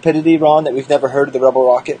trademark stupidity, Ron, that we've never heard of the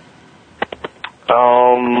Rebel Rocket?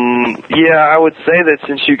 Yeah, I would say that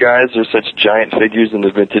since you guys are such giant figures in the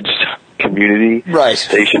vintage community, right,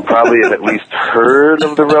 they should probably have at least heard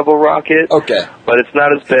of the Rebel Rocket. Okay. But it's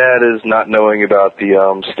not as bad as not knowing about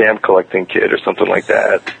the stamp collecting kit or something like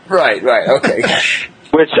that. Right, okay.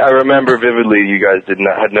 Which I remember vividly you guys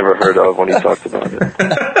had never heard of when you talked about it.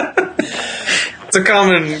 It's a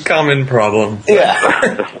common problem.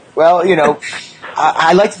 Yeah. Well,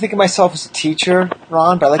 I like to think of myself as a teacher,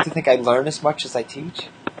 Ron, but I like to think I learn as much as I teach.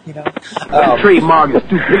 you know. Trademark is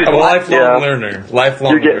stupidity. I'm a lifelong learner.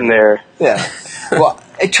 Lifelong. You're getting there. Yeah. Well,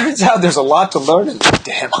 it turns out there's a lot to learn in this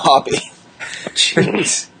damn hobby.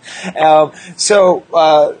 Jeez.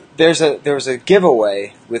 There was a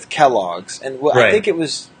giveaway with Kellogg's, and I think it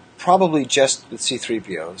was probably just with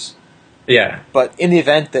C-3POs. Yeah. But in the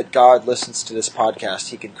event that God listens to this podcast,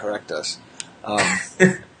 he can correct us.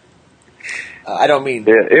 I don't mean...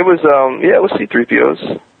 Yeah, it was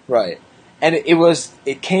C-3POs. Right. And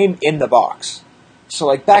it came in the box. So,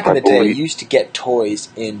 like, back in the day, you used to get toys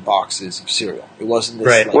in boxes of cereal. It wasn't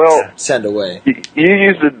this, send away. You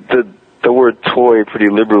used the word toy pretty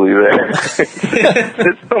liberally there.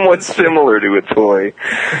 It's somewhat similar to a toy.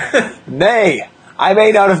 Nay, I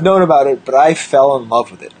may not have known about it, but I fell in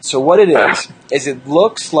love with it. So what it is it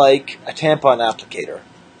looks like a tampon applicator.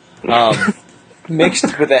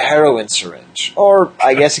 Mixed with a heroin syringe. Or,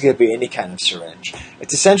 I guess it could be any kind of syringe.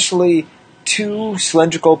 It's essentially 2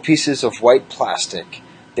 cylindrical pieces of white plastic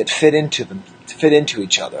that fit into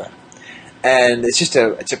each other, and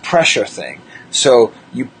it's a pressure thing. So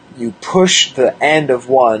you push the end of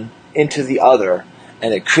one into the other,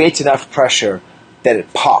 and it creates enough pressure that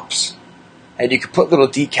it pops. And you can put little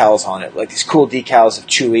decals on it, like these cool decals of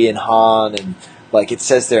Chewie and Han, and like it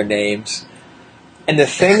says their names. And the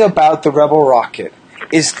thing about the Rebel rocket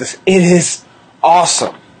is it is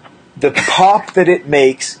awesome. The pop that it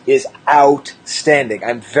makes is outstanding.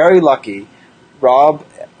 I'm very lucky. Rob,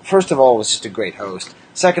 first of all, was just a great host.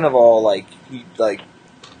 Second of all, he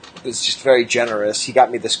was just very generous. He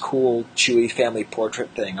got me this cool Chewie family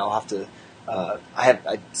portrait thing. I'll have to.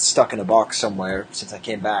 I stuck in a box somewhere since I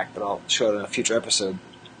came back, but I'll show it in a future episode.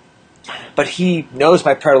 But he knows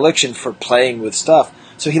my predilection for playing with stuff,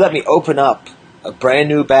 so he let me open up a brand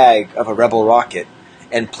new bag of a Rebel rocket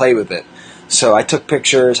and play with it. So I took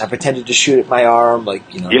pictures. I pretended to shoot at my arm,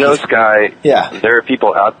 Skye. Yeah. There are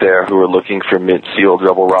people out there who are looking for mint-sealed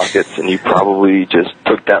Rebel rockets, and you probably just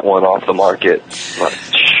took that one off the market. Not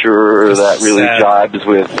sure that really jives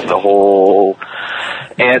with the whole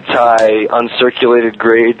anti-uncirculated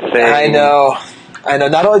grade thing. I know.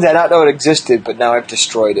 Not only did I not know it existed, but now I've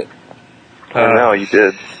destroyed it. I know, you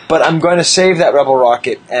did. But I'm going to save that Rebel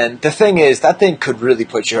rocket, and the thing is, that thing could really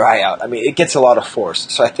put your eye out. I mean, it gets a lot of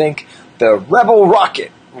force, so I think the Rebel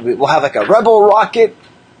rocket, we'll have like a Rebel rocket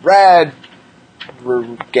rad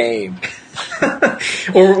game.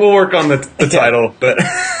 We'll work on the title, but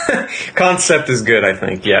concept is good, I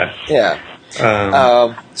think, yeah. Yeah.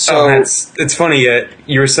 It's funny,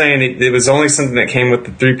 you were saying it was only something that came with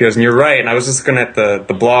the 3POs, and you're right, and I was just looking at the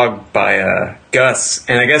blog by Gus,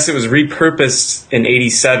 and I guess it was repurposed in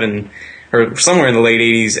 87, or somewhere in the late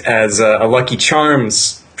 80s, as a Lucky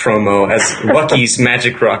Charms promo, as Lucky's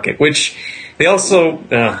Magic Rocket, which they also,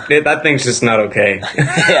 that thing's just not okay.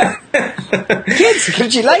 Yeah. Kids,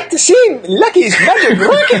 would you like to see Lucky's Magic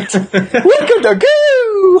Rocket? Welcome to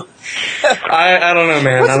Goo! I don't know,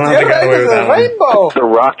 man. What's I don't think I got away with that rainbow? The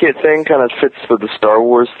rocket thing kind of fits with the Star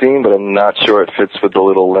Wars theme, but I'm not sure it fits with the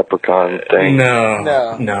little leprechaun thing.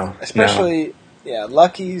 No. Especially,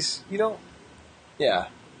 Lucky's, you don't.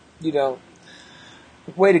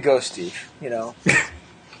 Way to go, Steve,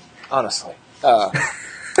 Honestly.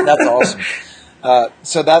 That's awesome.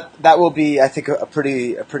 So that will be, I think, a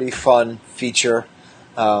pretty fun feature.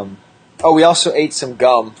 We also ate some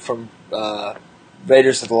gum from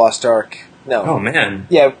Raiders of the Lost Ark. No. Oh, man.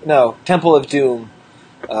 Yeah, no. Temple of Doom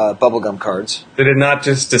bubblegum cards. Did it not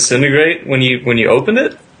just disintegrate when you opened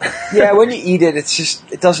it? Yeah, when you eat it,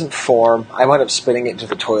 it doesn't form. I wound up spitting it into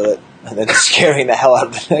the toilet and then scaring the hell out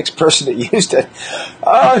of the next person that used it.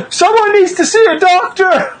 Someone needs to see a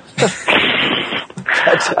doctor!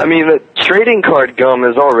 I mean, the trading card gum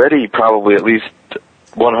is already probably at least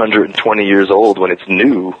 120 years old when it's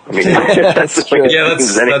new. I mean, that's true. Yeah,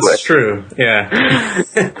 that's true. Yeah.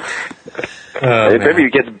 Maybe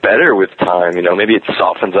it gets better with time. Maybe it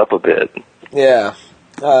softens up a bit. Yeah.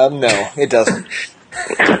 No, it doesn't.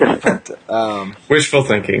 But, wishful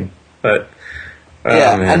thinking, but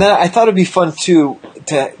man. And then I thought it'd be fun too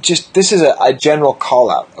to this is a general call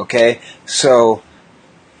out. Okay, so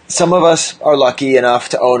some of us are lucky enough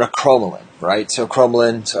to own a cromolin, right? So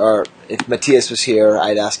cromolins are, if Matthias was here,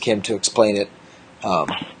 I'd ask him to explain it.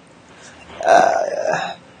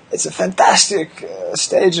 It's a fantastic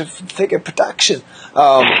stage of figure production.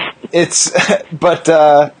 But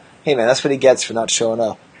hey man, that's what he gets for not showing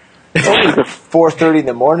up. It's only 4:30 in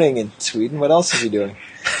the morning in Sweden. What else is he doing?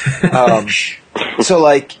 So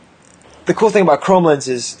the cool thing about cromolins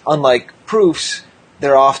is, unlike proofs,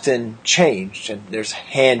 they're often changed, and there's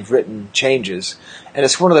handwritten changes, and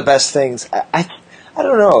it's one of the best things. I I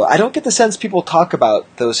don't know. I don't get the sense people talk about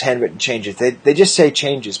those handwritten changes. They just say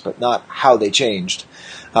changes, but not how they changed.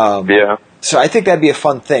 Yeah. So I think that'd be a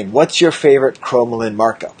fun thing. What's your favorite Cromulin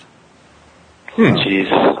markup?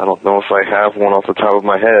 Jeez, I don't know if I have one off the top of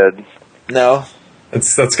my head. No?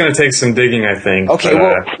 That's going to take some digging, I think. Okay,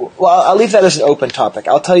 but, well, I'll leave that as an open topic.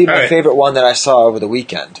 I'll tell you my favorite one that I saw over the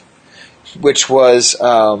weekend, which was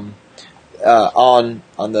on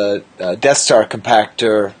the Death Star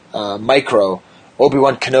compactor Micro.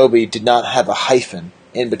 Obi-Wan Kenobi did not have a hyphen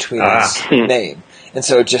in between his name, and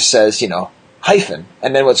so it just says, hyphen.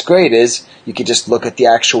 And then what's great is you can just look at the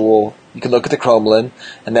Cromulin,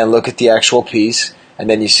 and then look at the actual piece, and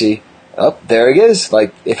then you see, oh, there it is.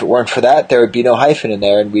 Like, if it weren't for that, there would be no hyphen in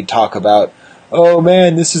there, and we'd talk about, oh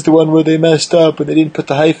man, this is the one where they messed up and they didn't put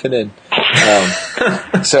the hyphen in.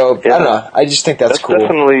 So, I don't know. I just think that's cool. That's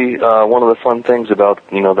definitely one of the fun things about,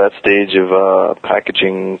 that stage of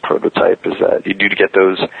packaging prototype is that you do get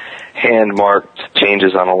those hand-marked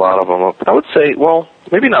changes on a lot of them. I would say, well,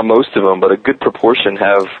 maybe not most of them, but a good proportion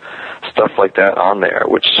have stuff like that on there,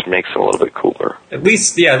 which makes it a little bit cooler. At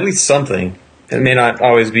least something. It may not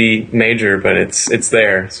always be major, but it's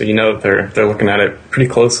there, so that they're looking at it pretty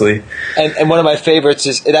closely. And one of my favorites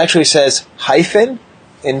is it actually says hyphen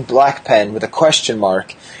in black pen with a question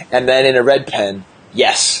mark, and then in a red pen,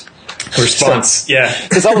 yes. Response, yeah.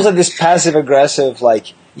 It's almost like this passive-aggressive,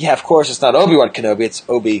 like, yeah, of course, it's not Obi-Wan Kenobi, it's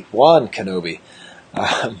Obi-Wan Kenobi.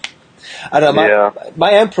 I don't know,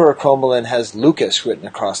 my Emperor Cromulin has Lucas written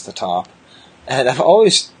across the top, and I've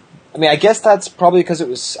always... I guess that's probably because it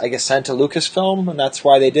was, sent to Lucasfilm, and that's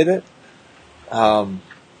why they did it.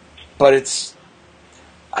 But it's...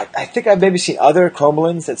 I think I've maybe seen other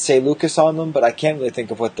Cromulins that say Lucas on them, but I can't really think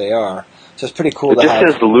of what they are. So it's pretty cool to have... It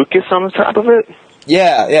just says Lucas on the top of it?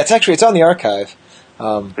 Yeah, it's on the archive.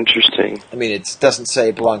 Interesting. It doesn't say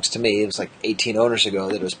it belongs to me. It was like 18 owners ago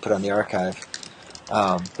that it was put on the archive.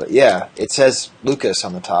 But yeah, it says Lucas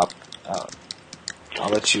on the top. I'll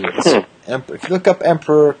let you... If you look up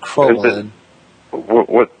Emperor Cromulin...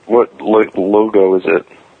 What logo is it?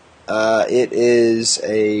 It is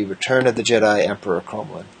a Return of the Jedi Emperor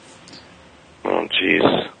Cromulin. Oh,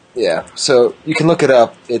 jeez. Yeah, so you can look it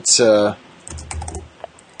up. It's... it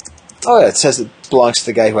says it belongs to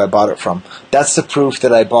the guy who I bought it from. That's the proof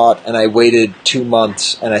that I bought, and I waited 2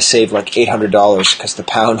 months, and I saved like $800 because the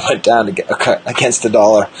pound went down against the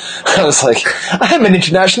dollar. I was like, I'm an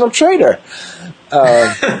international trader.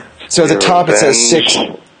 So at the top it says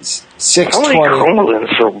 620. How many Cromulins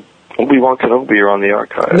for Obi-Wan Kenobi are on the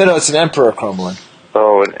archive? No, it's an Emperor Cromulin.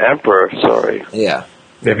 Oh, an Emperor, sorry. Yeah.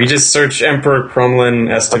 If you just search Emperor Cromulin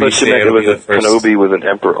SWCA, it'll be the first. Kenobi with an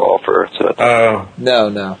Emperor offer. So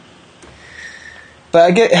No.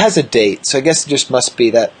 But it has a date, so I guess it just must be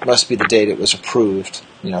the date it was approved.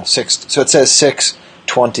 6. So it says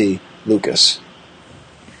 6/20 Lucas.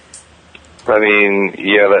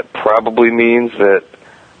 That probably means that.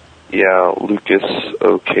 Yeah, Lucas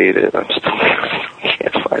okayed it. I still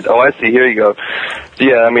can't find. Oh, I see. Here you go.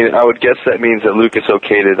 Yeah, I would guess that means that Lucas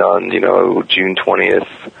okayed it on June 20th,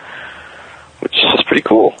 which is pretty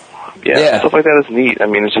cool. Yeah, stuff like that is neat.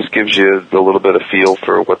 It just gives you a little bit of feel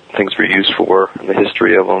for what things were used for and the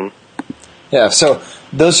history of them. Yeah, so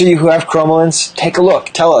those of you who have Cromulins, take a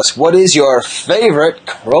look. Tell us, what is your favorite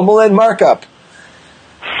Cromulin markup?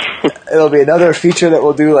 It'll be another feature that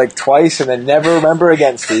we'll do like twice and then never remember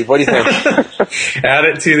again, Steve. What do you think? Add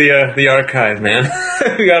it to the archive, man.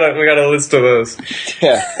 we got a list of those.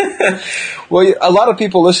 Yeah. Well, a lot of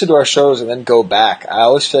people listen to our shows and then go back. I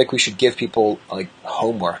always feel like we should give people like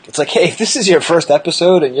homework. It's like, hey, if this is your first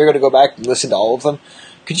episode and you're going to go back and listen to all of them,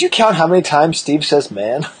 could you count how many times Steve says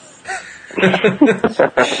 "man"?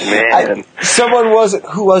 Man. Who was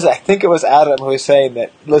it? I think it was Adam who was saying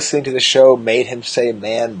that listening to the show made him say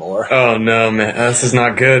 "man" more. Oh no, man, this is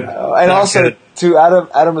not good. And also, too,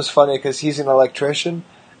 Adam was funny because he's an electrician,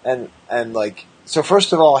 and so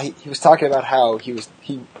first of all, he was talking about how he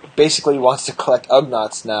basically wants to collect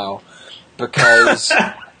Ugnaughts now because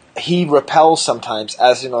he repels sometimes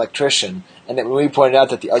as an electrician, and then when we pointed out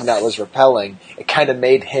that the Ugnaught was repelling, it kind of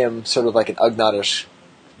made him sort of like an Ugnaughtish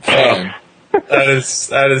fan.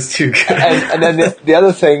 That is too good. And then the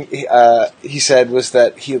other thing he said was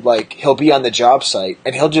that he'll be on the job site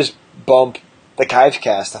and he'll just bump the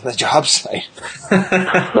Kivecast on the job site.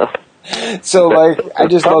 So I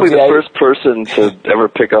just probably the first person to ever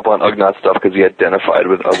pick up on Ugnaught stuff because he identified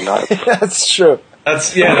with Ugnaught. That's true.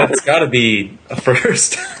 That's got to be a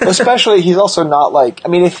first. Especially, he's also not like. I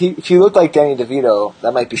mean, if he looked like Danny DeVito,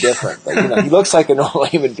 that might be different. But he looks like a normal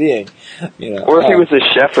human being. Or if he was a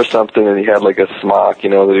chef or something, and he had like a smock,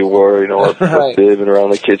 that he wore, a bib and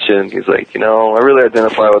around the kitchen. He's like, I really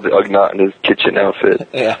identify with the Ugnaught in his kitchen outfit.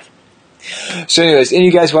 Yeah. So, anyways, and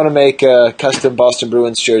you guys want to make custom Boston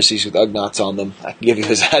Bruins jerseys with Ugnaughts on them? I can give you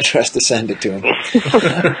his address to send it to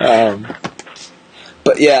him.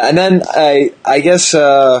 But yeah, and then I guess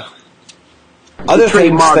other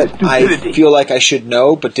things that I feel like I should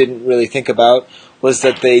know but didn't really think about was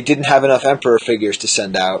that they didn't have enough Emperor figures to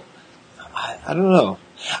send out. I don't know.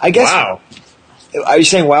 I guess. Wow. Are you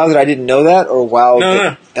saying wow that I didn't know that, or wow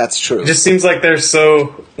no. That's true? It just seems like they're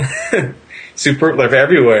so super, like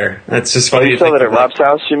everywhere. That's just funny. You saw that at Rob's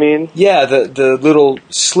house, you mean? Yeah, the little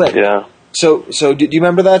slit. Yeah. So do you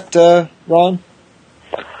remember that, Ron?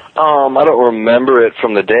 I don't remember it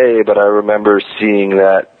from the day, but I remember seeing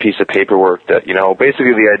that piece of paperwork that,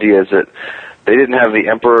 basically the idea is that they didn't have the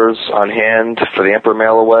Emperors on hand for the Emperor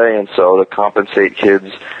mail away, and so to compensate kids,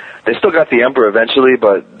 they still got the Emperor eventually,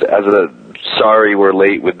 but as a sorry we're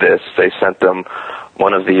late with this, they sent them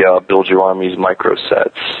one of the Build Your Armies micro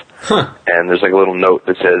sets. Huh. And there's like a little note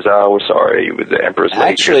that says, we're sorry, with the Emperor's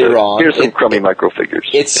late. Actually, Ron. Here's some crummy micro figures.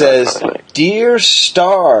 It says, kind of Dear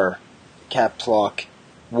Star, Caps Lock,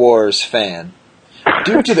 Wars fan.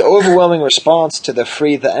 Due to the overwhelming response to the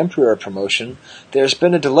Free the Emperor promotion, there's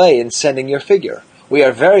been a delay in sending your figure. We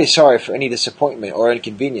are very sorry for any disappointment or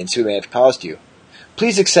inconvenience we may have caused you.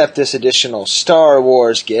 Please accept this additional Star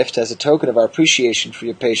Wars gift as a token of our appreciation for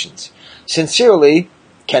your patience. Sincerely,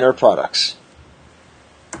 Kenner Products.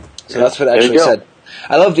 So that's what it actually said.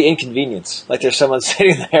 I love the inconvenience. Like there's someone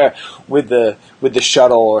sitting there with the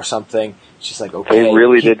shuttle or something. She's like, okay. They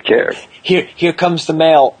really did care. Here comes the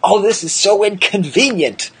mail. Oh, this is so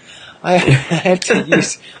inconvenient. I have to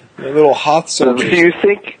use a little Hoth soldiers. Do you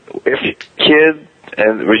think if kid,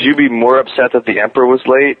 and would you be more upset that the Emperor was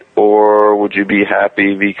late, or would you be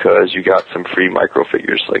happy because you got some free micro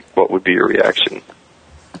figures? Like, what would be your reaction?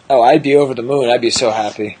 Oh, I'd be over the moon. I'd be so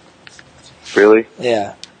happy. Really?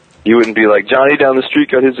 Yeah. You wouldn't be like, Johnny down the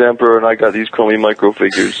street got his Emperor and I got these crummy micro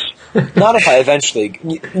figures. Not if I eventually...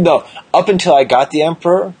 No, up until I got the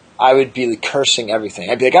Emperor, I would be cursing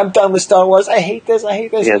everything. I'd be like, I'm done with Star Wars. I hate this.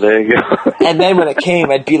 Yeah, there you go. And then when it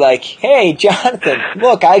came, I'd be like, hey, Jonathan,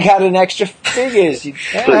 look, I got an extra figures. So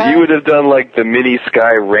you would have done like the mini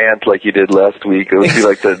Skye rant like you did last week. It would be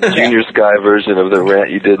like the junior Skye version of the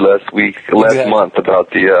rant you did last month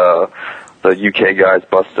about the UK guys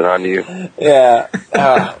busting on you. Yeah.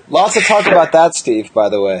 Lots of talk about that, Steve, by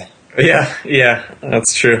the way. Yeah,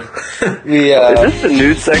 that's true. Is this the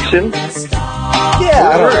news section? Yeah,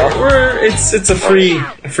 I don't know. It's a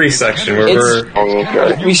free section.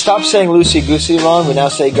 We stopped saying loosey goosey, Ron. We now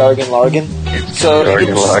say Gargan Largan. So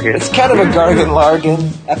it's kind of a Gargan Largan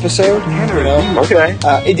episode. Okay.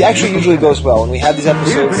 It actually usually goes well when we have these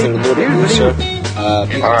episodes. They're a little bit looser.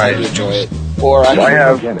 People tend to enjoy it. Or I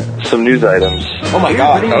have some news items. Oh my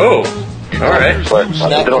God! Oh, all right. But in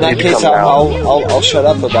that case, I'll shut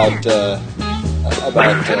up about.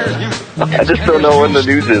 I just don't know when the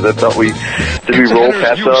news is. I thought did we roll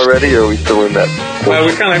past it already, or are we still in that? Well,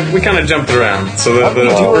 we kind of jumped around, so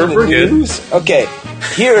we're good. Okay,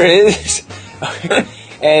 here it is.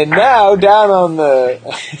 And now down on the.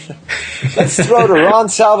 Let's throw to Ron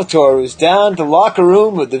Salvatore, who's down to locker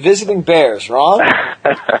room with the visiting Bears. Ron?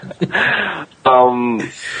 Are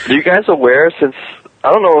you guys aware, since,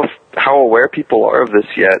 I don't know how aware people are of this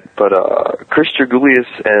yet, but Chris Gergulius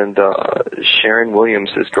and Sharon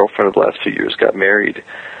Williams, his girlfriend of the last few years, got married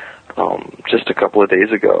just a couple of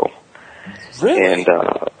days ago. Really? And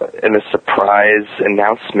in a surprise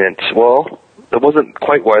announcement, well, it wasn't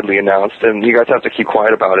quite widely announced, and you guys have to keep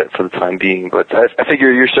quiet about it for the time being, but I figure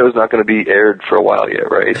your show's not going to be aired for a while yet,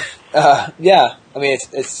 right? Yeah. I mean,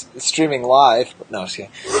 it's streaming live. But no, excuse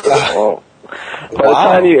me. By the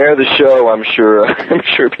time you air the show, I'm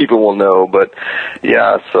sure people will know, but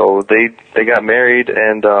yeah, so they got married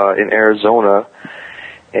and in Arizona,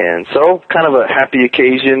 and so kind of a happy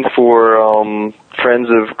occasion for friends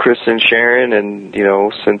of Chris and Sharon, and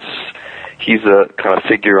since he's a kind of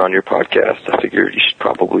figure on your podcast, I figured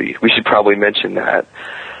we should probably mention that.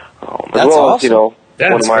 That's awesome.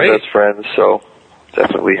 One of my best friends, so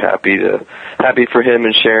definitely happy for him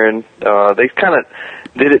and Sharon. They kind of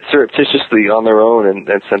did it surreptitiously on their own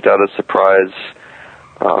and sent out a surprise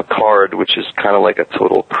card, which is kind of like a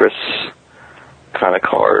total Chris kind of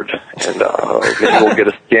card, and maybe we'll get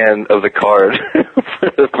a scan of the card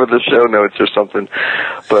for the show notes or something.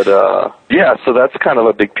 But yeah, so that's kind of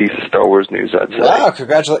a big piece of Star Wars news, I'd say. Wow,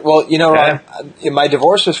 congratulations! Well, my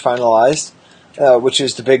divorce was finalized, which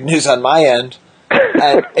is the big news on my end.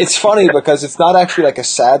 And it's funny because it's not actually like a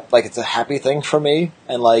sad, like it's a happy thing for me.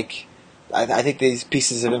 And like, I think these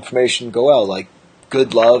pieces of information go out. Like,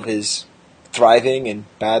 good love is thriving, and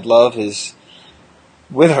bad love is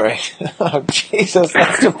withering. Oh, Jesus,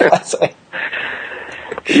 that's depressing.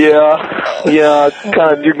 Yeah,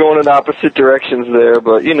 kind of. You're going in opposite directions there,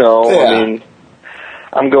 but I mean,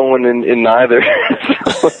 I'm going in neither.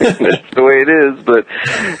 So, that's the way it is. But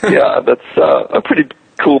yeah, that's a pretty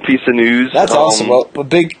cool piece of news. That's awesome. Well,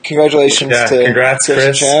 big congratulations to congrats,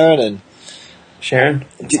 Chris. Sharon and Sharon.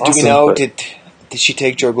 Do we know? Did she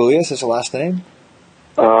take Jorgulius as a last name?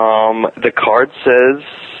 The card says,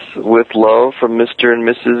 "With love from Mr. and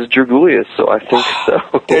Mrs. Jorgulius," so I think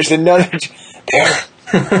so. There's another. There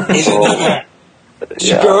is another.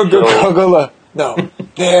 No,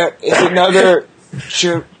 there is another.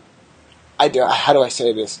 How do I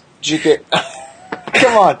say this?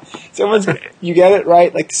 Come on, you get it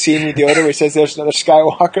right, like the scene with Yoda where he says there's another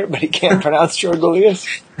Skywalker, but he can't pronounce Jorgulius.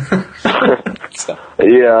 So.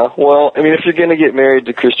 Yeah, well, I mean, if you're going to get married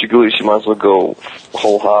to Chris Jorgulius, you might as well go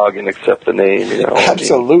whole hog and accept the name,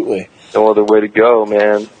 Absolutely. I mean, no other way to go,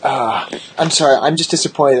 man. I'm sorry, I'm just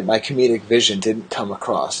disappointed that my comedic vision didn't come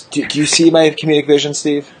across. Do you see my comedic vision,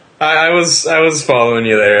 Steve? I was following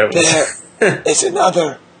you there. There is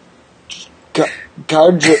another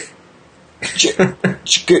Gardra.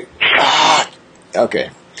 Okay,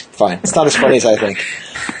 fine. It's not as funny as I think.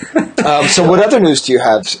 So what other news do you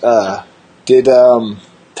have? Did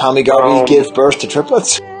Tommy Garvey give birth to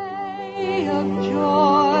triplets?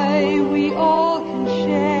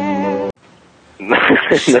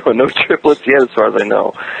 No triplets yet, as far as I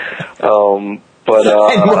know. But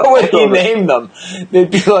and what would he name them? They'd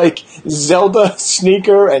be like Zelda,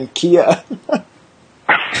 Sneaker, and Kia.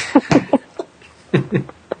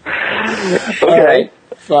 Okay, right,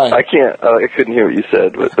 fine. I can't. I couldn't hear what you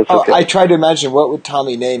said, but that's okay. I tried to imagine what would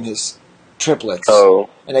Tommy name his triplets.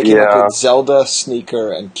 And I came up with Zelda,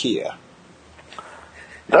 Sneaker, and Kia.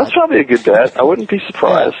 That's probably a good bet. I wouldn't be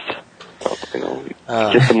surprised.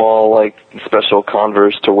 Get them all like special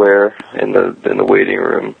Converse to wear in the waiting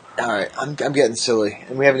room. All right, I'm getting silly,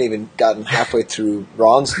 and we haven't even gotten halfway through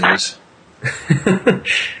Ron's news.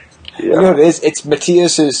 You know what it is? It's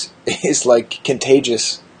Matthias is like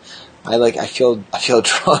contagious. I feel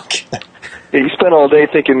drunk. Yeah, you spent all day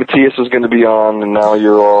thinking Matthias was going to be on, and now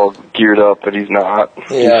you're all geared up, and he's not.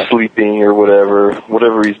 Yeah. He's sleeping or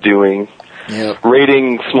whatever he's doing. Yep.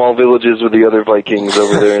 Raiding small villages with the other Vikings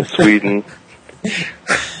over there in Sweden.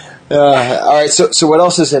 All right, so what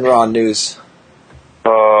else is in Ron news?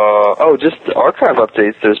 Just archive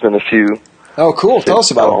updates. There's been a few. Oh, cool. Tell us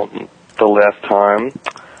about them. The last time.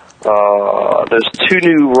 There's 2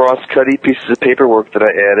 new Ross Cuddy pieces of paperwork that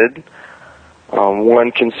I added.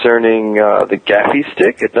 One concerning the Gaffi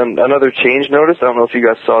Stick. It's another change notice. I don't know if you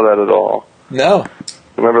guys saw that at all. No.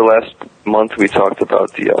 Remember last month we talked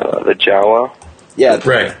about the Jawa? Yeah,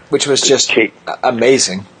 right. Which was just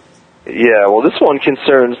amazing. Yeah, well, this one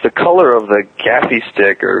concerns the color of the Gaffi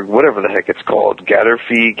Stick, or whatever the heck it's called.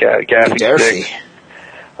 Gaffi Stick.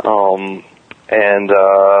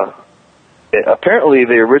 Apparently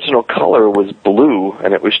the original color was blue,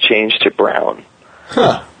 and it was changed to brown,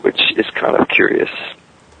 which is kind of curious.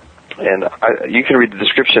 And you can read the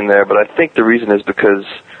description there, but I think the reason is because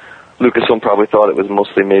Lucasfilm probably thought it was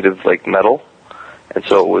mostly made of like metal, and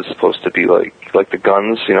so it was supposed to be like the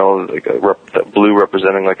guns, like that blue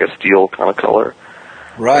representing like a steel kind of color.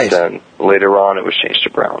 Right. And then later on, it was changed to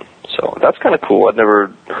brown. So that's kind of cool. I'd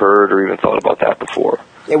never heard or even thought about that before.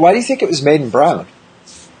 Yeah, why do you think it was made in brown?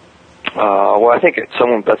 Well, I think at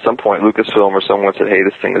some point, Lucasfilm or someone said, "Hey,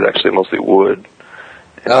 this thing is actually mostly wood."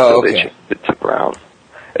 And so they changed it to brown.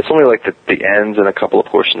 It's only like the ends and a couple of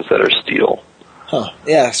portions that are steel. Huh.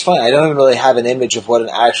 Yeah, it's funny. I don't really have an image of what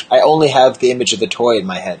I only have the image of the toy in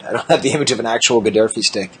my head. I don't have the image of an actual Gaddafi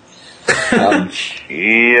stick.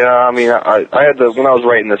 Yeah, I mean, I had to, when I was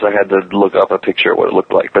writing this, I had to look up a picture of what it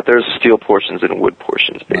looked like. But there's steel portions and wood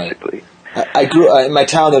portions, basically. Right. I grew in my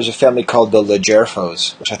town. There's a family called the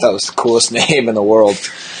Legerfos, which I thought was the coolest name in the world.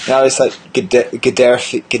 Now it's like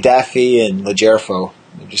Gaddafi and Legerfo.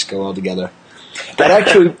 They just go all together. That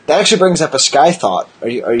actually brings up a Skye thought. Are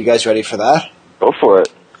you guys ready for that? Go for it.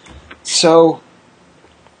 So,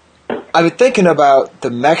 I've been thinking about the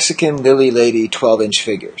Mexican Lily Lady 12-inch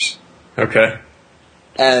figures. Okay.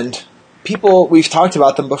 And we've talked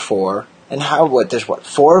about them before, and there's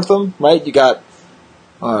 4 of them, right? You got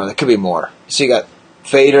There could be more. So you got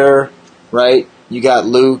Vader, right? You got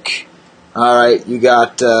Luke. All right, you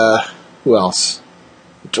got who else?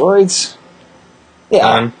 Droids. Yeah,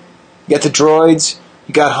 Han. You got the droids.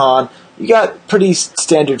 You got Han. You got pretty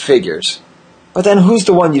standard figures. But then who's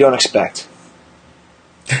the one you don't expect?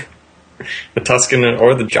 The Tusken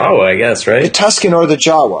or the Jawa, I guess, right? The Tusken or the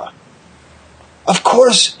Jawa. Of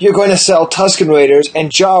course you're going to sell Tusken Raiders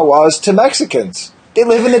and Jawas to Mexicans. They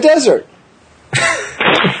live in the desert.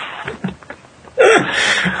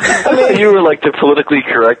 I mean, you were like the politically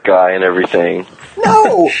correct guy and everything.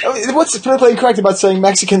 No! What's politically incorrect about saying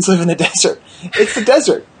Mexicans live in the desert? It's the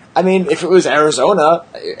desert. I mean, if it was Arizona,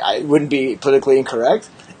 it wouldn't be politically incorrect.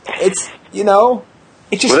 It's, it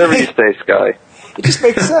just whatever you say, Skye. It just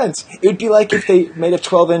makes sense. It would be like if they made a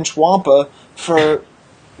 12-inch Wampa for,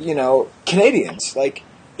 Canadians. Like,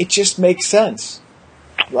 it just makes sense.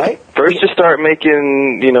 Right? First you start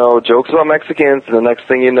making, jokes about Mexicans, and the next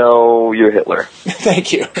thing you know, you're Hitler.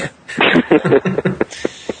 Thank you.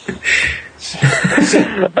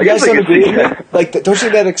 I guess I can see that. Like, don't you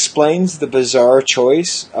think that explains the bizarre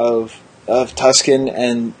choice of Tusken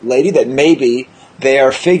and Lady? That maybe they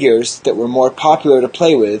are figures that were more popular to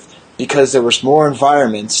play with because there was more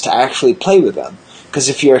environments to actually play with them. Because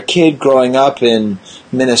if you're a kid growing up in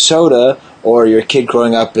Minnesota or you're a kid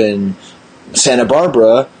growing up in Santa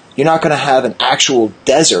Barbara, you're not going to have an actual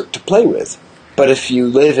desert to play with. But if you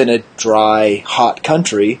live in a dry, hot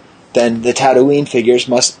country, then the Tatooine figures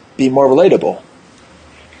must be more relatable.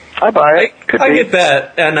 I buy it. I get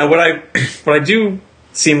that. And what I do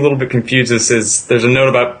seem a little bit confused is there's a note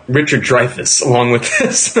about Richard Dreyfuss along with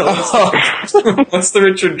this. What's the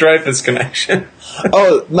Richard Dreyfuss connection?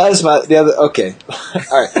 Oh, the other. Okay,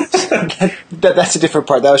 all right. That's a different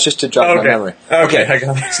part. That was just to jog my memory. Okay, I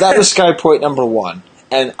got it. So that was Sky point number one,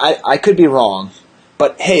 and I could be wrong,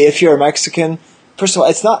 but hey, if you're a Mexican, first of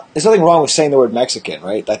all, there's nothing wrong with saying the word Mexican,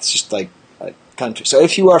 right? That's just like a country. So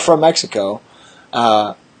if you are from Mexico,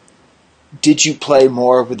 did you play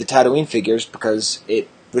more with the Tatooine figures because it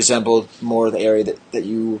resembled more the area that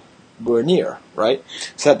you were near, right?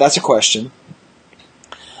 So that's a question.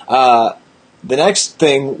 The next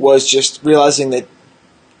thing was just realizing that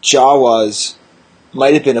Jawas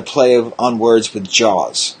might have been a play on words with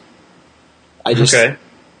Jaws. I just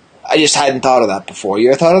hadn't thought of that before.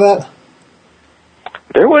 You ever thought of that?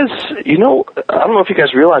 There was, I don't know if you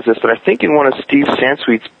guys realize this, but I think in one of Steve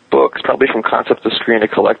Sansweet's books, probably from Concept of Screen to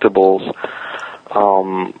Collectibles,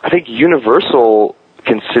 I think Universal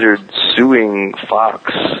considered suing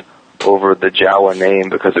Fox over the Jawa name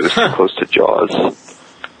because it was too close to Jaws.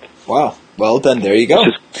 Wow. Well, then there you go.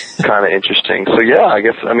 Which is kind of interesting. So, yeah, I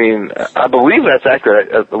guess, I believe that's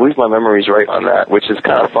accurate. I believe my memory's right on that, which is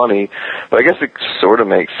kind of funny. But I guess it sort of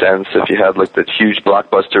makes sense if you had, like, the huge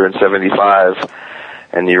blockbuster in 75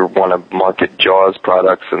 and you want to market Jaws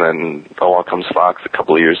products, and then along comes Fox a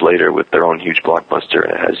couple of years later with their own huge blockbuster,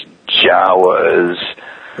 and it has Jawas.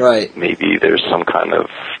 Right. Maybe there's some kind of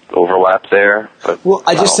overlap there, but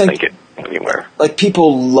I don't think it anywhere. Like,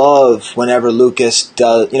 people love whenever Lucas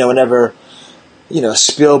does, whenever,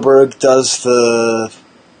 Spielberg does the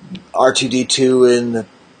R2-D2 in the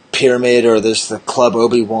pyramid, or there's the Club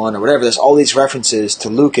Obi-Wan, or whatever. There's all these references to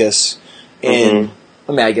Lucas in,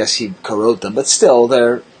 I guess he co-wrote them, but still,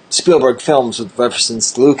 they're Spielberg films with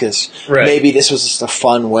references to Lucas. Right. Maybe this was just a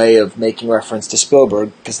fun way of making reference to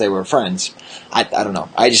Spielberg because they were friends. I don't know.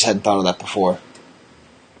 I just hadn't thought of that before.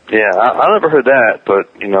 Yeah, I never heard that,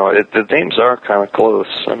 but, the names are kind of close.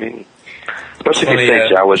 Especially if you say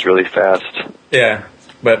Jawa's really fast. Yeah,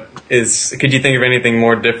 but could you think of anything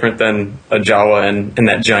more different than a Jawa and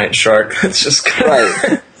that giant shark? It's just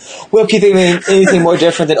right. Well, can you think of anything more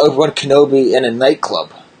different than Obi-Wan Kenobi in a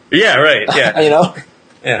nightclub? Yeah, right, yeah.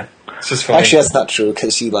 Yeah, it's just funny. Actually, that's not true,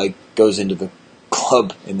 because he, goes into the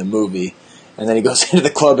club in the movie, and then he goes into the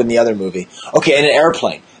club in the other movie. Okay, in an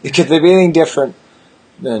airplane. Could there be anything different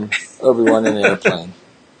than Obi-Wan in an airplane?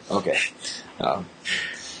 Okay. And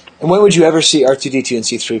when would you ever see R2-D2 and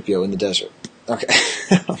C-3PO in the desert? Okay.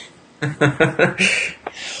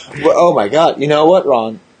 Well, oh my God. You know what,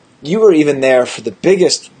 Ron? You were even there for the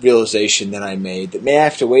biggest realization that I made that may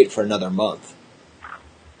have to wait for another month.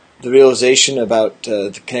 The realization about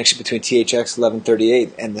the connection between THX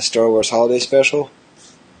 1138 and the Star Wars Holiday Special?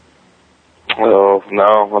 Oh, no,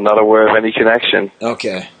 I'm not aware of any connection.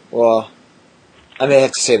 Okay, well, I may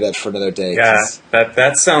have to save that for another day. Yeah,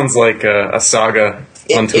 that sounds like a saga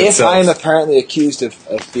unto if itself. I am apparently accused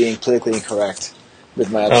of being politically incorrect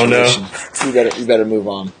with my observation, you better move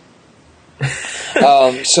on.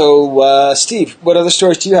 So, Steve, what other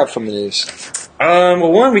stories do you have from the news?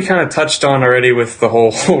 Well, one we kind of touched on already with the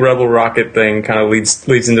whole Rebel Rocket thing, kind of leads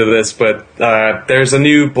into this, but there's a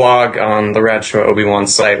new blog on the Rad Show Obi-Wan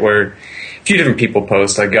site where a few different people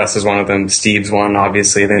post. Gus is one of them, Steve's one,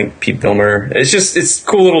 obviously, I think Pete Vilmer. It's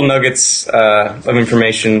cool little nuggets of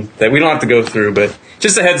information that we don't have to go through, but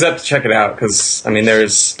just a heads up to check it out, because, I mean,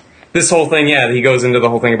 there's this whole thing, he goes into the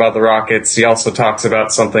whole thing about the rockets. He also talks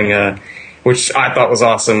about something which I thought was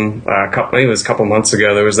awesome. Maybe it was a couple months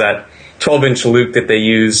ago. There was that 12-inch Luke that they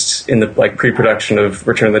used in the pre-production of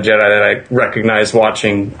Return of the Jedi that I recognized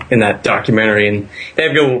watching in that documentary, and they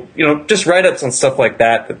have just write-ups on stuff like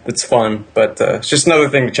that. That's fun, but it's just another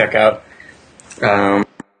thing to check out. I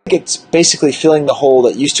think it's basically filling the hole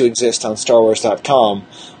that used to exist on StarWars.com,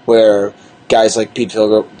 where guys like Pete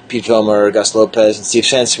Vilmer, Gus Lopez, and Steve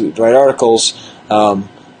Sansweet would write articles.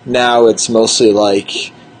 Now it's mostly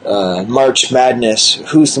like March Madness.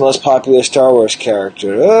 Who's the most popular Star Wars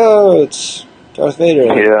character? Oh, it's Darth Vader.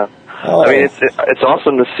 Yeah. Oh. I mean, it's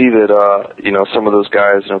awesome to see that, some of those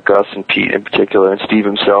guys, Gus and Pete in particular, and Steve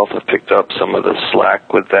himself have picked up some of the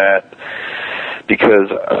slack with that. Because,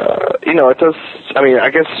 it does, I mean, I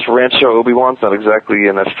guess Rancho Obi-Wan's not exactly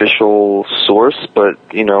an official source, but,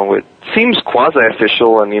 it seems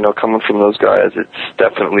quasi-official, and, coming from those guys, it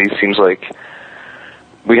definitely seems like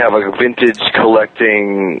we have a vintage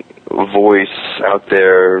collecting voice out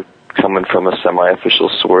there coming from a semi-official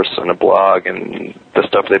source on a blog, and the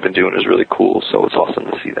stuff they've been doing is really cool, so it's awesome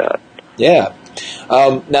to see that. Yeah.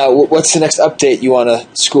 Now, what's the next update you want to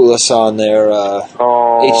school us on there,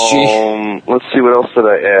 HG? Let's see, what else did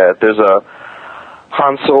I add? There's a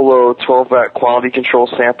Han Solo 12-back quality control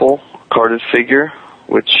sample carded figure,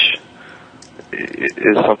 which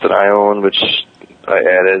is something I own, which I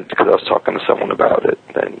added because I was talking to someone about it,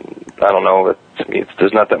 and I don't know, to me,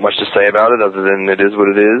 there's not that much to say about it other than it is what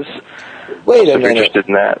it is. Wait a minute. If you're interested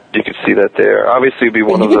in that, you can see that there. Obviously, it'd be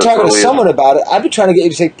one of the You've been talking to someone about it. I've been trying to get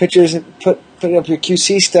you to take pictures and put up your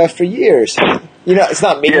QC stuff for years. It's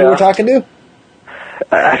not me you were talking to?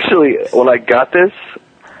 Actually, when I got this,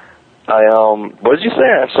 what did you say?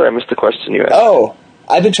 I'm sorry, I missed the question you asked. Oh,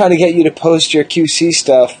 I've been trying to get you to post your QC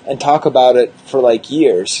stuff and talk about it for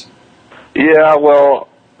years. Yeah, well,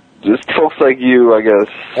 just folks like you, I guess,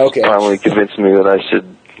 finally convinced me that I should,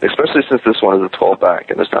 especially since this one is a 12-back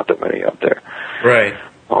and there's not that many out there. Right.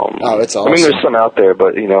 It's awesome. I mean, there's some out there,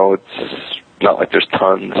 but, it's not like there's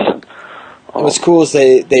tons. What's cool is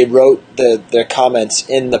they wrote their comments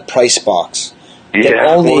in the price box. It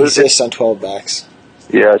only exists on 12-backs.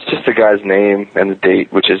 Yeah, it's just the guy's name and the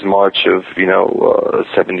date, which is March of,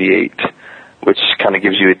 78, which kind of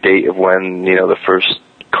gives you a date of when, the first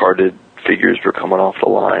carded figures were coming off the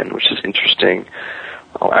line, which is interesting.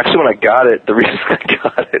 Actually, when I got it, the reason I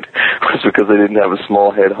got it was because I didn't have a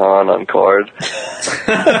small head Han on card.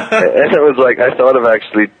 And it was I thought of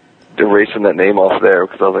actually erasing that name off there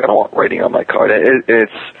because I was I don't want writing on my card.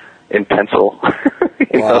 It's in pencil,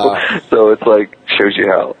 know? So it's shows you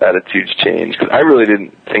how attitudes change. Because I really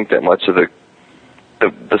didn't think that much of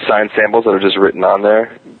the signed samples that are just written on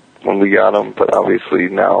there when we got them, but obviously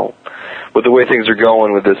now, with the way things are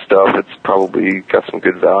going with this stuff, it's probably got some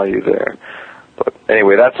good value there. But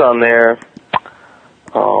anyway, that's on there.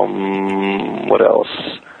 What else?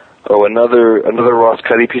 Oh, another Ross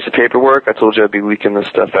Cuddy piece of paperwork. I told you I'd be leaking this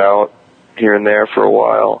stuff out here and there for a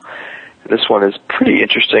while. This one is pretty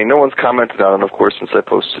interesting. No one's commented on it, of course, since I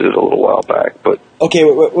posted it a little while back. But okay,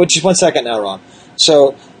 wait, just 1 second now, Ron.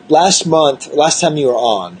 So last time you were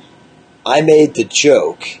on, I made the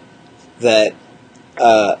joke that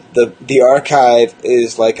the archive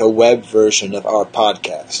is like a web version of our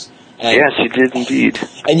podcast. And, yes, you did indeed.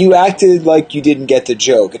 And you acted like you didn't get the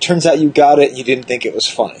joke. It turns out you got it and you didn't think it was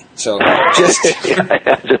funny. So just...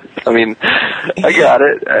 I got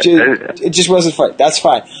it. It just wasn't funny. That's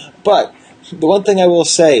fine. But the one thing I will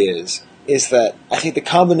say is that I think the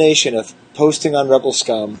combination of posting on Rebel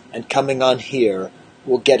Scum and coming on here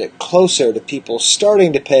will get it closer to people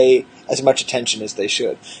starting to pay as much attention as they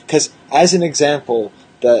should. Because, as an example,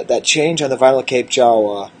 that change on the vinyl cape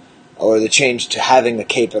Jawa, or the change to having the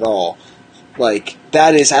cape at all,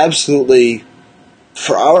 that is absolutely,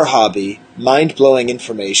 for our hobby, mind-blowing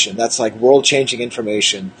information. That's world-changing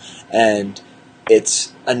information, and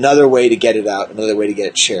it's another way to get it out, another way to get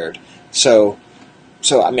it shared. So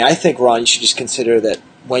I think, Ron, you should just consider that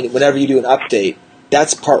whenever you do an update,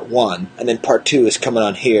 that's part one, and then part two is coming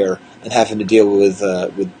on here and having to deal with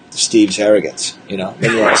Steve's arrogance. Then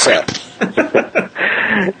you're all set.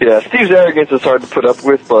 Yeah, Steve's arrogance is hard to put up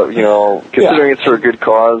with, but considering it's for a good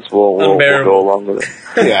cause, we'll go along with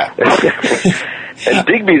it. Yeah. And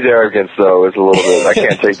Digby's arrogance, though, is a little bit... I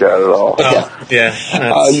can't take that at all.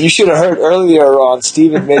 Yeah. You should have heard earlier on,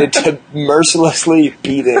 Steve admitted to mercilessly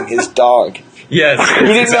beating his dog. Yes. He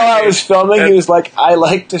didn't know I was filming. He was like, I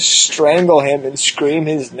like to strangle him and scream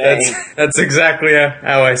his name. That's exactly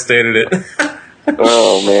how I stated it.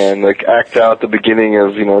 Oh, man. Like, act out the beginning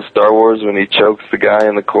of, Star Wars when he chokes the guy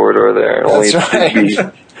in the corridor there. That's right. Digby.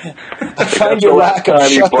 I find your lack of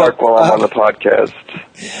shut you bark while I'm on the podcast.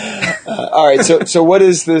 All right, so what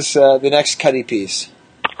is this, the next Cuddy piece?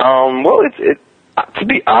 Well, to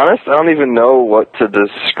be honest, I don't even know what to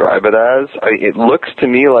describe it as. It looks to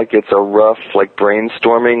me like it's a rough,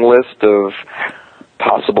 brainstorming list of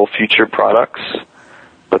possible future products.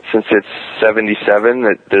 But since it's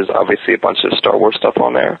 77, there's obviously a bunch of Star Wars stuff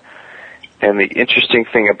on there. And the interesting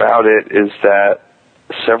thing about it is that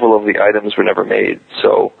several of the items were never made.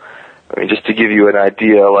 So, just to give you an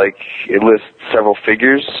idea, it lists several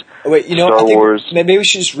figures. Wait, Star Wars. Maybe we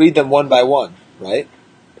should just read them one by one, right?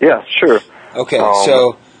 Yeah, sure. Okay,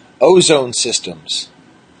 so ozone systems.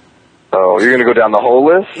 Oh, you're going to go down the whole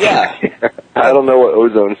list? Yeah. I don't know what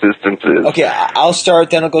ozone systems is. Okay, I'll start,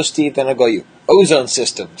 then I'll go Steve, then I'll go you. Ozone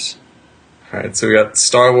systems. All right, so we got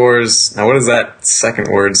Star Wars. Now, what is that second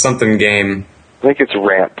word? Something game. I think it's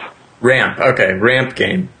ramp. Ramp. Okay, ramp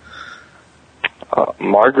game.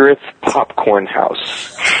 Margaret's Popcorn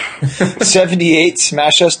House. 78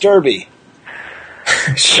 Smash Us Derby.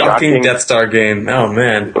 Shocking Death Star game. Oh,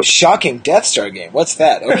 man. Shocking Death Star game. What's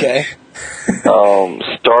that? Okay.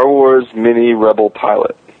 Star Wars Mini Rebel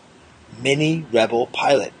Pilot. Mini Rebel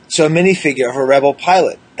Pilot. So a minifigure of a Rebel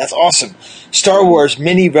pilot. That's awesome. Star Wars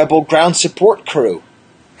Mini Rebel Ground Support Crew.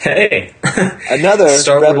 Hey. Another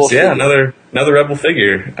Star Rebel Wars, figure. Yeah, another Rebel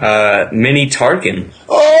figure. Mini Tarkin.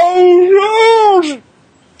 Oh, no!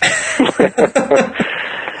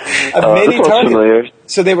 A mini Tarkin. Familiar.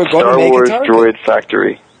 So they were going Star to make Wars a Tarkin. Droid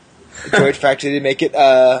Factory. Droid Factory to make it.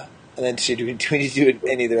 And then do we need to do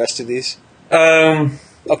any of the rest of these?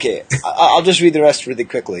 Okay, I'll just read the rest really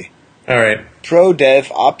quickly. All right. Pro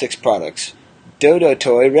Dev Optics Products, Dodo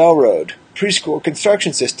Toy Railroad, Preschool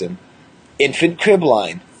Construction System, Infant Crib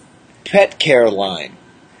Line, Pet Care Line,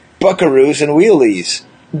 Buckaroos and Wheelies,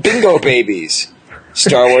 Bingo Babies,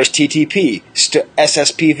 Star Wars TTP,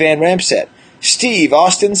 SSP Van Ramset, Steve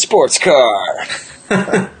Austin Sports Car.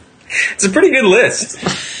 It's a pretty good list.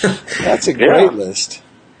 That's a great list.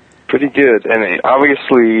 Pretty good. And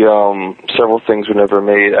obviously, several things were never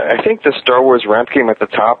made. I think the Star Wars ramp game at the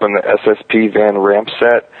top and the SSP Van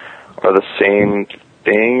Ramset are the same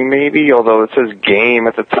thing, maybe, although it says game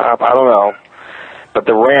at the top. I don't know. But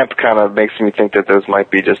the ramp kind of makes me think that those might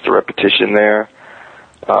be just a repetition there.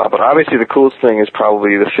 But obviously the coolest thing is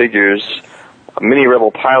probably the figures. A Mini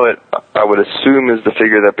Rebel Pilot, I would assume, is the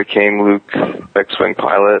figure that became Luke X-Wing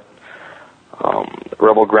Pilot.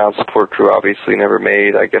 Rebel Ground Support Crew obviously never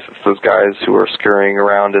made. I guess it's those guys who are scurrying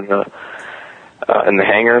around in the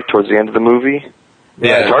hangar towards the end of the movie.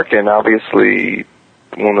 Yeah. Tarkin, obviously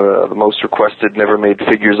one of the most requested never made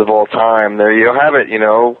figures of all time. There you have it,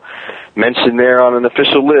 mentioned there on an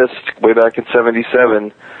official list way back in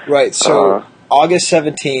 77. Right, so August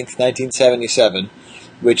 17th, 1977,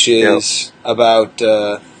 which is about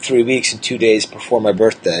 3 weeks and 2 days before my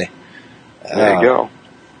birthday. There you go.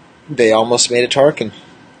 They almost made a Tarkin.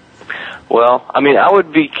 Well, I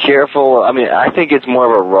would be careful. I think it's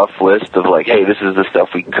more of a rough list of hey, this is the stuff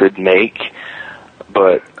we could make,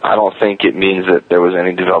 but I don't think it means that there was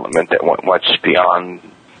any development that went much beyond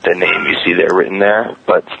the name you see there written there.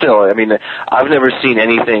 But still, I've never seen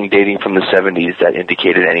anything dating from the 70s that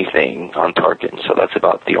indicated anything on Tarkin, so that's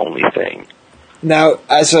about the only thing. Now,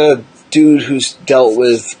 as a dude who's dealt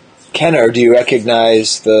with Kenner, do you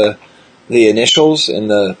recognize the initials and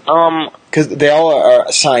the... Because they all are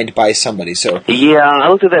assigned by somebody, so... Yeah, I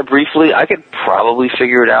looked at that briefly. I could probably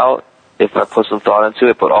figure it out if I put some thought into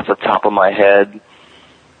it, but off the top of my head,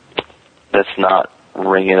 that's not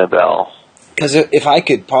ringing a bell. Because if I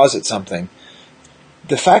could posit something,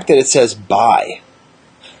 the fact that it says by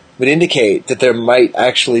would indicate that there might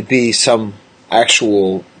actually be some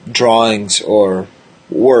actual drawings or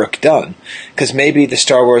work done. Because maybe the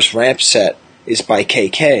Star Wars ramp set is by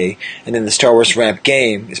KK, and then the Star Wars ramp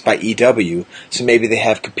game is by EW, so maybe they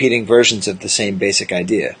have competing versions of the same basic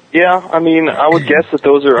idea. Yeah, I would guess that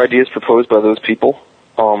those are ideas proposed by those people.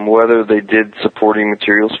 Whether they did supporting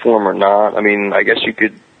materials for them or not, I guess you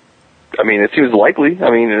could... it seems likely.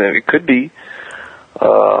 It could be.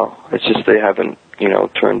 It's just they haven't,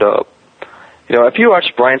 turned up. If you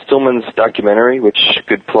watch Brian Stillman's documentary, which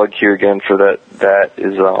good plug here again for that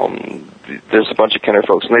is, there's a bunch of Kenner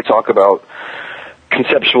folks, and they talk about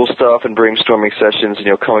conceptual stuff and brainstorming sessions,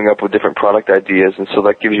 coming up with different product ideas, and so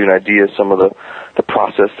that gives you an idea of some of the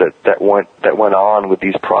process that went on with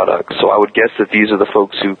these products. So I would guess that these are the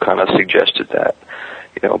folks who kind of suggested that,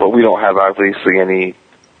 but we don't have obviously any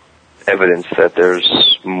evidence that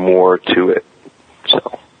there's more to it.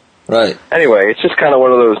 So. Right. Anyway, it's just kind of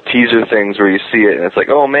one of those teaser things where you see it and it's like,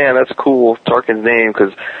 oh man, that's cool, Tarkin's name,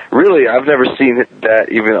 because really I've never seen that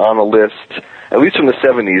even on a list, at least from the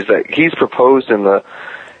 70s, that he's proposed in the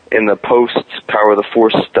post Power of the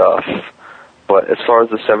Force stuff. But as far as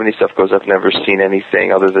the 70s stuff goes, I've never seen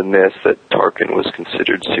anything other than this that Tarkin was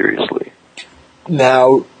considered seriously.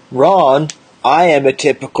 Now, Ron, I am a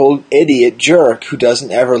typical idiot jerk who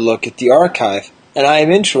doesn't ever look at the archive, and I am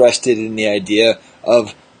interested in the idea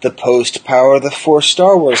of the post-Power of the Force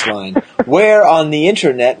Star Wars line. Where on the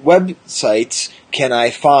internet websites can I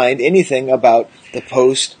find anything about the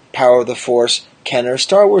post-Power of the Force Kenner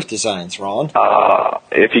Star Wars designs, Ron?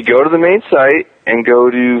 If you go to the main site and go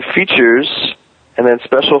to features and then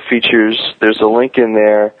special features, there's a link in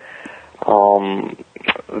there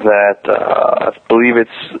that I believe it's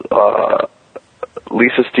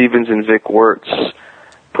Lisa Stevens and Vic Wirtz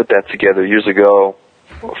put that together years ago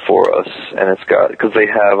for us, and it's got, because they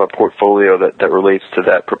have a portfolio that relates to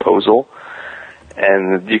that proposal,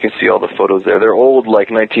 and you can see all the photos there. They're old,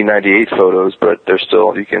 like 1998 photos, but they're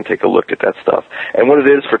still, you can take a look at that stuff. And what it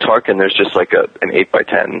is for Tarkin, there's just like an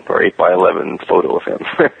 8x10 or 8x11 photo of him.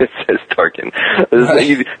 It says Tarkin.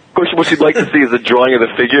 Right. Of course, what you'd like to see is a drawing of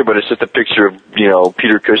the figure, but it's just a picture of,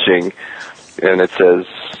 Peter Cushing, and it says,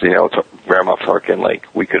 Grand Moff Tarkin,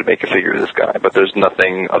 like, we could make a figure of this guy, but there's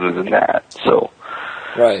nothing other than that, so.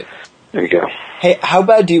 Right. There you go. Hey, how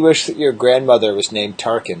bad do you wish that your grandmother was named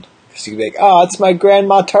Tarkin? Because you could be like, oh, it's my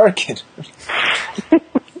Grandma Tarkin.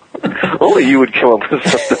 Only you would come up with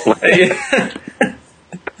something like that.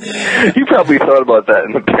 You probably thought about that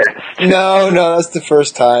in the past. No, that's the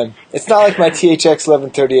first time. It's not like my THX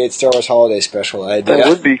 1138 Star Wars Holiday Special idea. That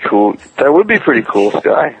would be cool. That would be pretty cool,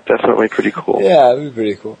 Skye. Definitely pretty cool. Yeah, it would be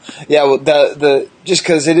pretty cool. Yeah, well, the just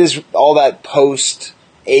because it is all that post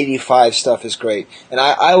 85 stuff is great. And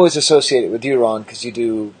I always associate it with you, Ron, because you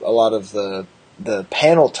do a lot of the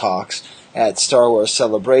panel talks at Star Wars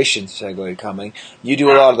Celebration, segue coming. You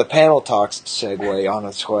do a lot of the panel talks, segue on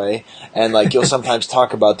its way, and like you'll sometimes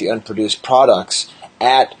talk about the unproduced products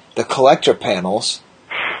at the collector panels.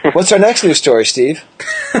 What's our next news story, Steve?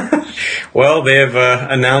 Well, they have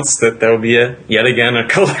announced that there will be yet again a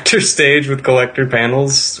collector stage with collector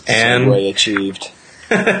panels. And segue achieved.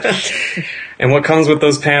 And what comes with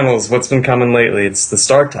those panels? What's been coming lately? It's the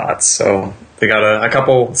Star Tots. So they got a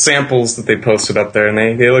couple samples that they posted up there, and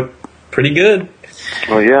they look pretty good.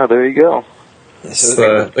 Well, yeah, there you go.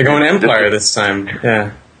 They're going Empire this time.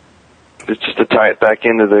 Yeah. Just to tie it back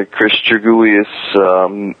into the Chris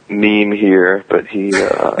Dragulius meme here, but he's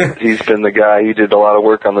been the guy. He did a lot of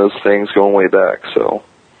work on those things going way back. So.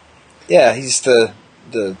 Yeah, he's the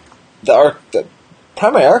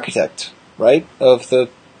primary architect, right, of the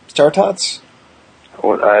Star Tots.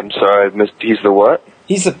 I'm sorry, I missed. He's the what?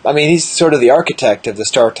 He's sort of the architect of the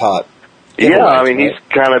Star Tot. Yeah, I mean, right? He's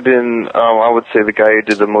kind of been, I would say, the guy who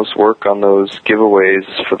did the most work on those giveaways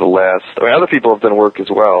for the last. I mean, other people have done work as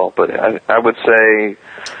well, but I would say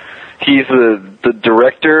he's the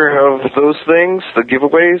director of those things, the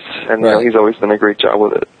giveaways, and right. He's always done a great job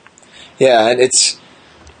with it. Yeah, and it's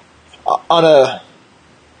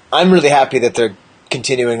I'm really happy that they're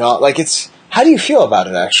continuing on. Like, how do you feel about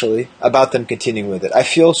it, actually, about them continuing with it? I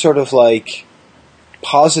feel sort of like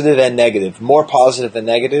positive and negative, more positive than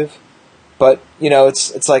negative. But,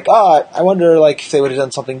 it's like, I wonder, like, if they would have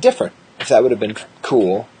done something different, if that would have been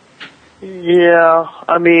cool. Yeah,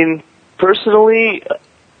 I mean, personally,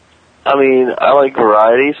 I like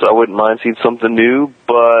variety, so I wouldn't mind seeing something new,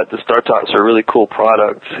 but the Star Tots are a really cool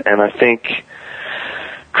product, and I think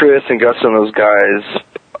Chris and Gus and those guys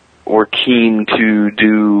were keen to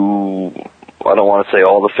do, I don't want to say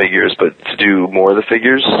all the figures, but to do more of the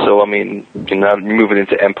figures. So, I mean, you're moving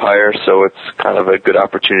into Empire, so it's kind of a good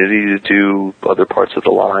opportunity to do other parts of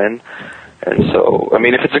the line. And so, I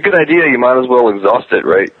mean, if it's a good idea, you might as well exhaust it,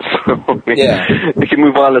 right? So, I mean, yeah. You can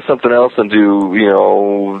move on to something else and do,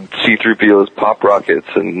 C-3PO's pop rockets,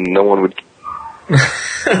 and no one would...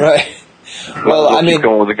 Right. Well, I mean... Keep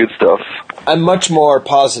going with the good stuff. I'm much more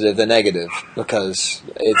positive than negative, because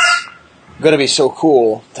it's going to be so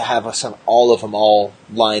cool to have all of them all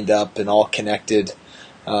lined up and all connected.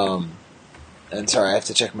 And sorry, I have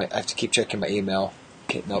to keep checking my email.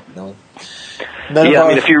 Okay, nope, no. Yeah, I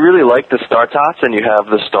mean, if you really like the Star Tots and you have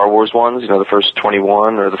the Star Wars ones, the first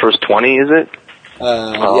 21 or the first 20, is it?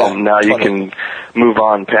 Now you can move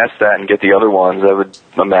on past that and get the other ones. I would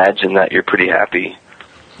imagine that you're pretty happy.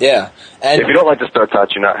 Yeah. And if you don't like the Star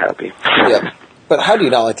Tots, you're not happy. Yeah. But how do you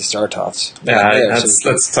not like the Star Tots? Yeah, that's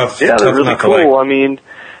tough. Yeah, they're tough really not to cool. like. I mean,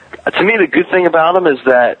 to me, the good thing about them is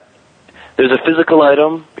that there's a physical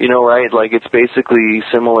item, right? Like, it's basically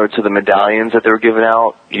similar to the medallions that they were giving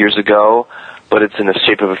out years ago, but it's in the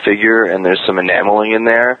shape of a figure, and there's some enameling in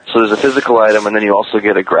there. So there's a physical item, and then you also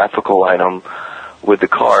get a graphical item with the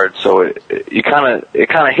card. So it kind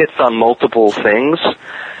of hits on multiple things,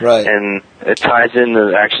 right? And it ties in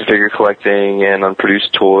the action figure collecting and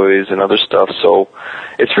unproduced toys and other stuff. So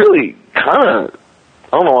it's really kind of,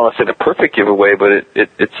 I don't want to say the perfect giveaway, but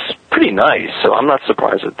it's pretty nice. So I'm not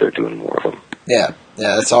surprised that they're doing more of them. Yeah,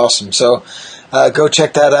 that's awesome. So go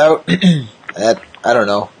check that out at, I don't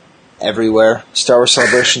know, everywhere.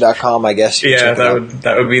 StarWarsCelebration.com, I guess. Yeah,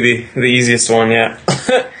 that would be the easiest one. Yeah.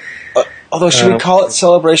 Although, should we call it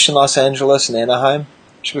Celebration Los Angeles and Anaheim?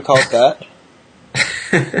 Should we call it that?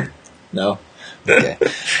 No? Okay.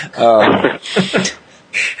 Oh,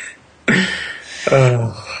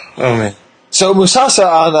 man. So, Musasa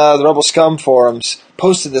on the Rebel Scum forums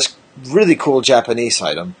posted this really cool Japanese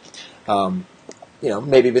item.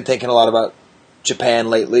 Maybe been thinking a lot about Japan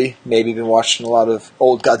lately. Maybe been watching a lot of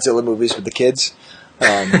old Godzilla movies with the kids.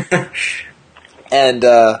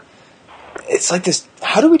 It's like this.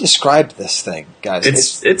 How do we describe this thing, guys?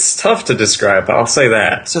 It's tough to describe. I'll say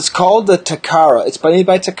that. So it's called the Takara. It's made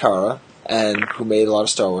by Takara, and who made a lot of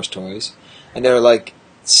Star Wars toys, and they're like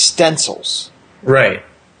stencils, right?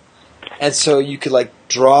 And so you could like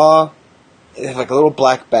draw, they have like a little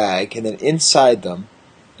black bag, and then inside them,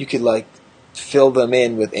 you could like fill them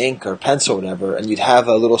in with ink or pencil, or whatever, and you'd have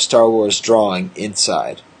a little Star Wars drawing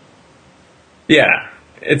inside. Yeah.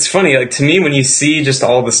 It's funny, like, to me, when you see just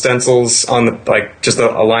all the stencils on the, like, just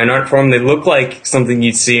a line art form, they look like something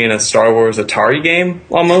you'd see in a Star Wars Atari game,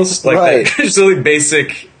 almost. Like, right. Just really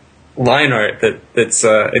basic line art that's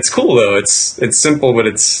it's cool, though. It's simple, but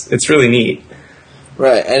it's really neat.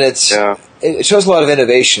 Right, and it shows a lot of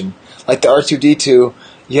innovation. Like the R2-D2,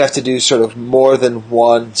 you have to do sort of more than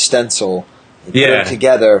one stencil, put them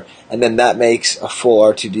together, and then that makes a full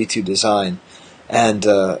R2-D2 design. And,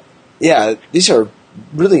 these are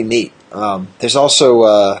really neat. There's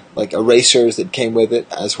also like erasers that came with it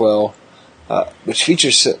as well, which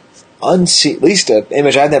features at least an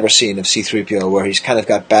image I've never seen of C-3PO where he's kind of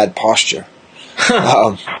got bad posture.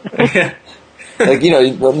 Like,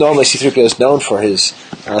 normally C-3PO is known for his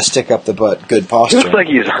stick up the butt good posture. It looks like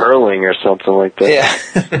he's hurling or something like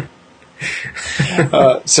that.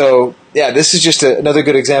 Yeah. This is just another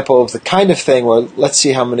good example of the kind of thing where let's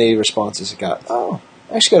see how many responses it got. Oh,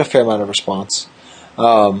 actually got a fair amount of response.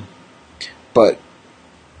 But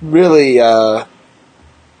really, the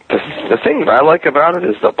thing I like about it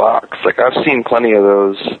is the box. Like, I've seen plenty of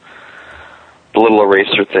those little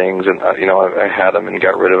eraser things, and I had them and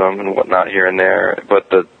got rid of them and whatnot here and there. But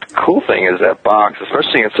the cool thing is that box,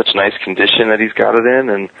 especially in such nice condition that he's got it in.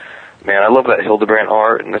 And man, I love that Hildebrand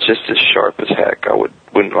art, and it's just as sharp as heck. I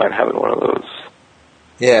wouldn't mind having one of those.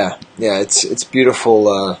 Yeah, it's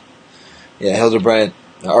beautiful. Hildebrand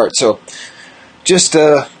art. So. Just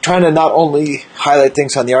trying to not only highlight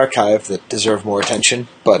things on the archive that deserve more attention,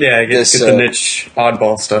 but get the niche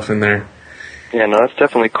oddball stuff in there. Yeah, no, that's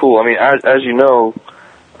definitely cool. I mean, as you know,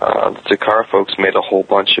 the Takara folks made a whole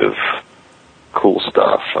bunch of cool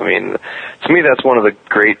stuff. I mean, to me, that's one of the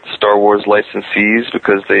great Star Wars licensees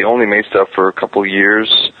because they only made stuff for a couple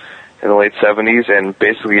years in the late 70s, and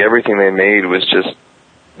basically everything they made was just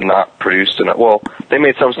not produced enough. Well, they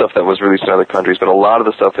made some stuff that was released in other countries, but a lot of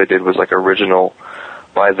the stuff they did was like original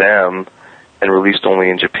by them and released only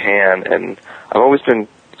in Japan. And I've always been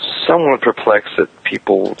somewhat perplexed that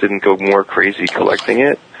people didn't go more crazy collecting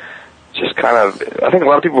it. Just kind of, I think a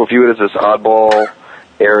lot of people view it as this oddball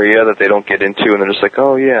area that they don't get into, and they're just like,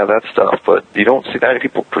 oh yeah, that stuff. But you don't see that many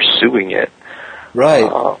people pursuing it. Right.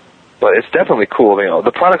 But it's definitely cool.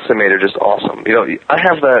 The products they made are just awesome.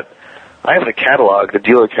 I have the catalog, the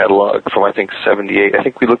dealer catalog from, I think, 78. I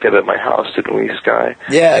think we looked at it at my house, didn't we, Skye?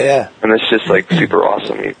 Yeah. And it's just, like, super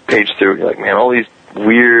awesome. You page through, you're like, man, all these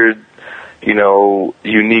weird,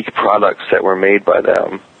 unique products that were made by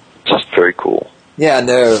them. Just very cool. Yeah, and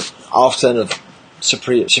they're often of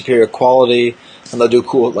superior quality, and they'll do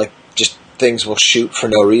cool, like, just things will shoot for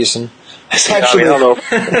no reason. It's actually, I don't know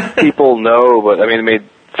if people know, but, they made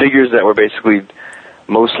figures that were basically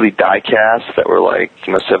mostly die casts that were like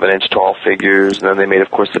 7-inch tall figures, and then they made,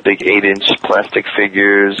 of course, the big 8-inch plastic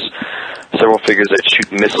figures, several figures that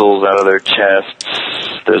shoot missiles out of their chests.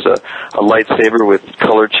 There's a lightsaber with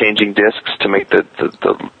color changing discs to make the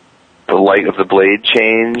the light of the blade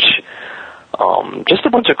change. Just a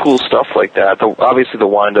bunch of cool stuff like that. Obviously, the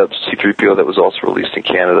wind-up C-3PO that was also released in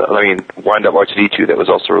Canada. I mean, wind-up R2-D2 that was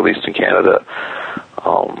also released in Canada.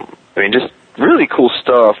 Just really cool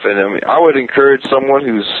stuff. And I would encourage someone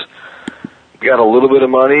who's got a little bit of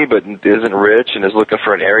money but isn't rich and is looking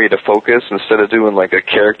for an area to focus, instead of doing like a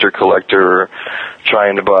character collector or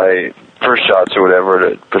trying to buy first shots or whatever,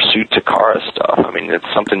 to pursue Takara stuff. I mean, it's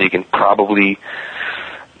something you can probably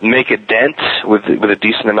make a dent with a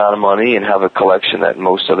decent amount of money and have a collection that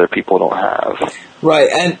most other people don't have. Right,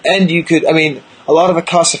 and you could, a lot of it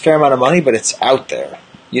costs a fair amount of money, but it's out there.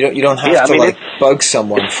 You don't have to bug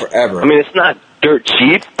someone forever. It's not dirt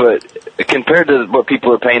cheap, but compared to what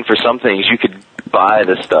people are paying for some things, you could buy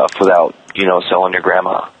the stuff without, selling your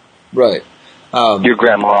grandma. Right. Your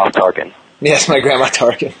grandma Tarkin. Yes, my grandma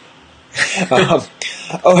Tarkin.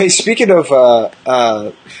 Hey, speaking of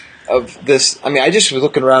this, I just was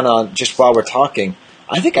looking around on just while we're talking.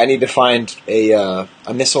 I think I need to find a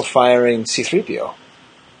missile-firing C-3PO.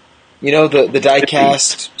 You know, the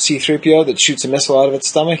die-cast C-3PO that shoots a missile out of its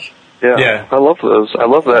stomach? Yeah. I love those. I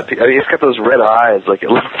love that. It's got those red eyes, like it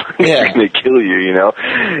looks like it's going to kill you,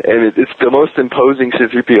 And it's the most imposing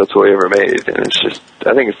C-3PO toy ever made, and it's just,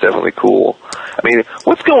 I think it's definitely cool.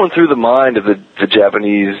 What's going through the mind of the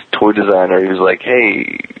Japanese toy designer who's like,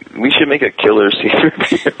 hey, we should make a killer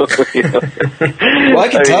C-3PO? Well, I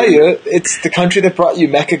can tell you, it's the country that brought you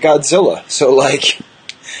Mechagodzilla, so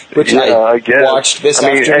which I guess. Watched this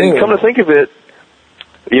afternoon. And come to think of it,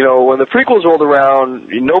 when the prequels rolled around,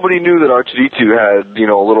 nobody knew that R2-D2 had,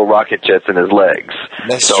 little rocket jets in his legs.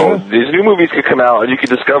 That's true. These new movies could come out and you could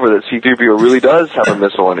discover that C-3PO really does have a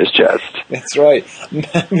missile in his chest. That's right.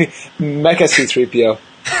 Mecha C-3PO.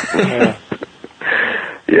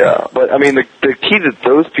 Yeah, but the key to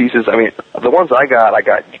those pieces, the ones I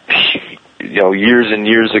got years and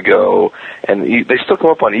years ago, and they still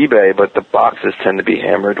come up on eBay, but the boxes tend to be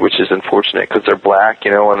hammered, which is unfortunate because they're black,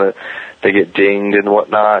 and they get dinged and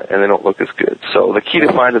whatnot, and they don't look as good. So the key to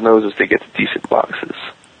finding those is to get the decent boxes.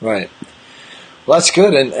 Right. Well, that's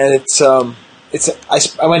good, and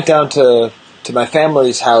I went down to my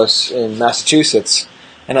family's house in Massachusetts,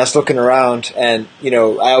 and I was looking around, and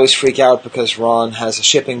I always freak out because Ron has a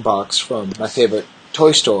shipping box from my favorite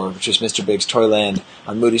toy store, which is Mr. Big's Toyland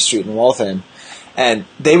on Moody Street in Waltham, and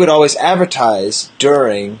they would always advertise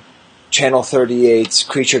during Channel 38's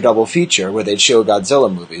Creature Double Feature, where they'd show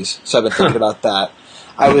Godzilla movies. So I've been thinking about that.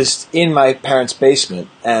 I was in my parents' basement,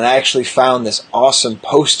 and I actually found this awesome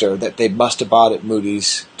poster that they must have bought at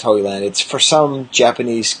Moody's Toyland. It's for some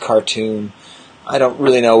Japanese cartoon. I don't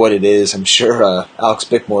really know what it is. I'm sure Alex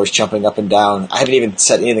Bickmore is jumping up and down. I haven't even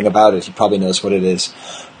said anything about it. He probably knows what it is.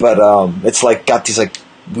 But it's got these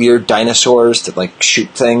weird dinosaurs that shoot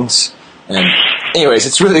things. And anyways,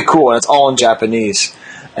 it's really cool, and it's all in Japanese.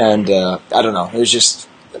 And I don't know. It was just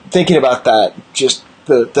thinking about that, just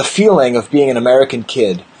the feeling of being an American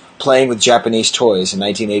kid playing with Japanese toys in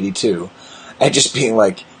 1982, and just being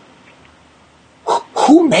like,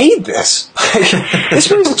 who made this? This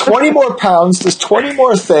weighs 20 more pounds. There's 20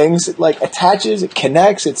 more things. It attaches. It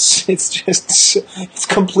connects. It's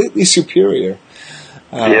completely superior.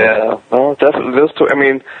 Well, definitely those toys.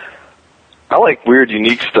 I like weird,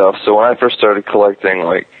 unique stuff. So when I first started collecting,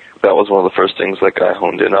 that was one of the first things I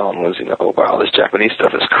honed in on was, wow, this Japanese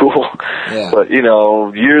stuff is cool. Yeah. But,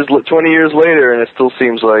 20 years later, and it still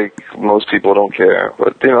seems like most people don't care.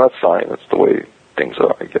 But, that's fine. That's the way things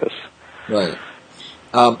are, I guess. Right.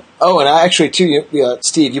 And I actually, too,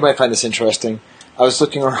 Steve, you might find this interesting. I was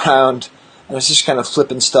looking around, and I was just kind of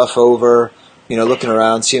flipping stuff over, looking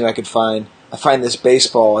around, seeing what I could find. I find this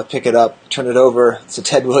baseball, I pick it up, turn it over, it's a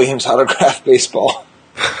Ted Williams autographed baseball.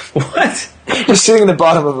 What? Just sitting in the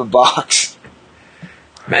bottom of a box.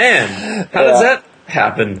 Man, how does that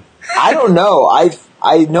happen? I don't know.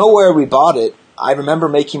 I know where we bought it. I remember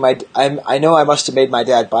making I know I must have made my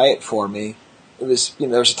dad buy it for me. It was, there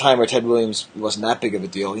was a time where Ted Williams wasn't that big of a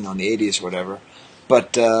deal, in the 80s or whatever.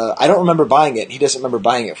 But I don't remember buying it. He doesn't remember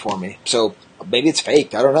buying it for me. So maybe it's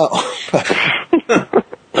fake. I don't know.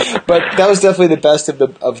 But that was definitely the best of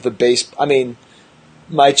the base.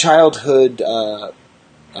 My childhood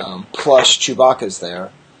plush Chewbacca's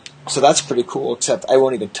there. So that's pretty cool, except I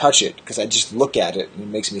won't even touch it because I just look at it and it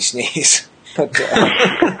makes me sneeze. But,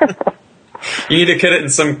 you need to put it in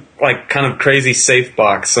some kind of crazy safe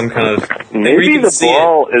box, some kind of. Maybe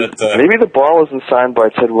the ball isn't signed by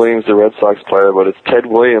Ted Williams, the Red Sox player, but it's Ted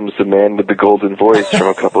Williams, the man with the golden voice from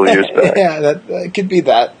a couple of years back. Yeah, that could be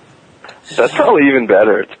that. That's probably even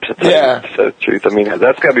better. To tell the truth.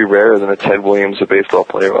 That's got to be rarer than a Ted Williams, a baseball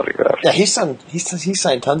player autograph. Yeah, he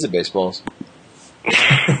signed tons of baseballs.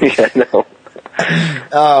 Yeah, I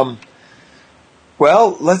know.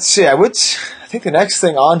 Well, let's see. I think the next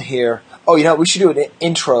thing on here... Oh, we should do an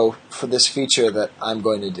intro for this feature that I'm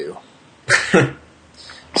going to do.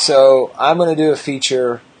 So, I'm going to do a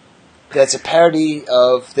feature that's a parody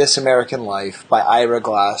of This American Life by Skyera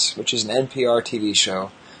Glass, which is an NPR TV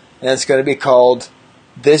show. And it's going to be called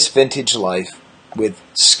This Vintage Life with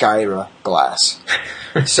Skyera Glass.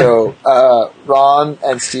 So, Ron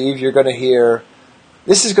and Steve, you're going to hear...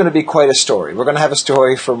 This is going to be quite a story. We're going to have a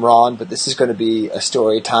story from Ron, but this is going to be a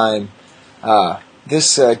story time.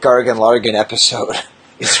 This Gargan Largan episode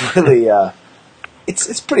is really...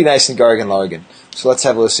 it's pretty nice in Gargan Largan. So let's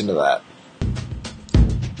have a listen to that.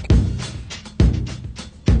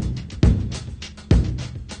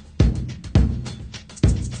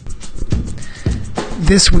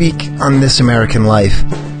 This week on This American Life,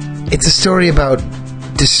 it's a story about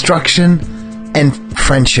destruction and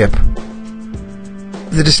friendship.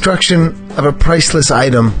 The destruction of a priceless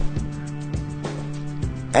item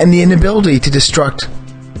and the inability to destruct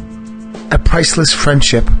a priceless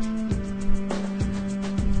friendship.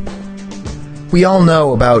 We all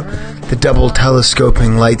know about the double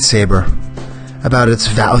telescoping lightsaber, about its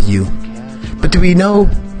value. But do we know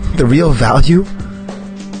the real value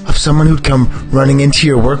of someone who'd come running into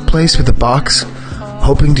your workplace with a box,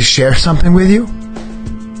 hoping to share something with you?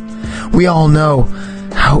 We all know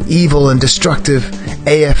how evil and destructive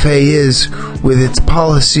AFA is with its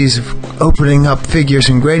policies of opening up figures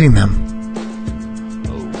and grading them.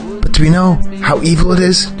 But do we know how evil it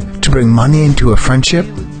is to bring money into a friendship?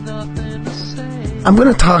 I'm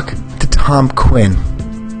going to talk to Tom Quinn.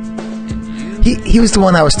 He was the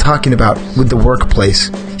one I was talking about with the workplace.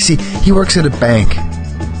 You see, he works at a bank.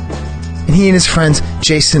 And he and his friends,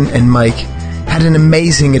 Jason and Mike, had an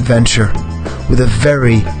amazing adventure with a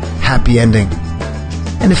very happy ending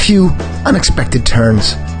and a few unexpected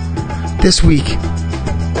turns. This week,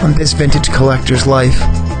 on This Vintage Collector's Life,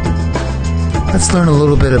 let's learn a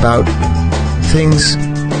little bit about things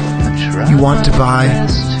you want to buy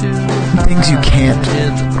and things you can't.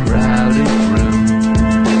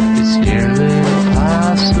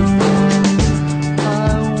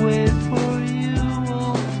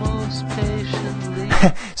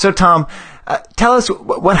 So, Tom, tell us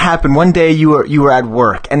what happened. One day you were at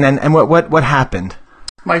work, and what happened?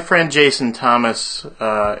 My friend Jason Thomas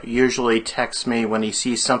usually texts me when he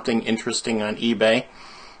sees something interesting on eBay.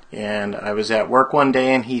 And I was at work one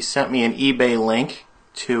day, and he sent me an eBay link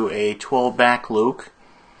to a 12-back Luke.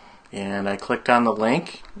 And I clicked on the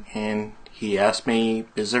link, and he asked me,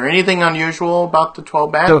 is there anything unusual about the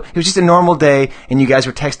 12-back? So it was just a normal day, and you guys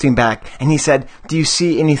were texting back, and he said, do you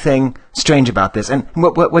see anything strange about this? And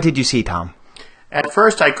what did you see, Tom? At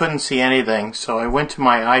first, I couldn't see anything, so I went to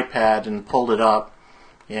my iPad and pulled it up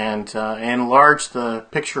and enlarged the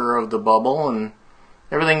picture of the bubble, and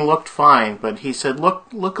everything looked fine. But he said,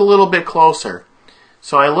 look a little bit closer.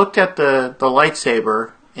 So I looked at the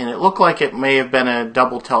lightsaber, and it looked like it may have been a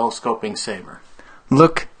double telescoping saber.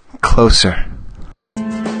 Look closer.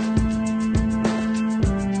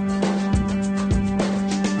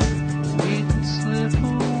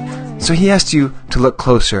 So he asked you to look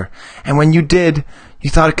closer, and when you did, you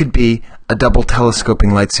thought it could be a double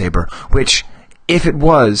telescoping lightsaber, which, if it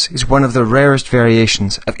was, is one of the rarest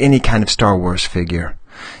variations of any kind of Star Wars figure.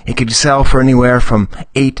 It could sell for anywhere from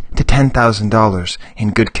 $8,000 to $10,000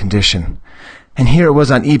 in good condition. And here it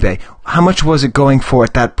was on eBay. How much was it going for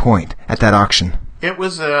at that point, at that auction? It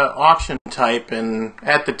was an auction type, and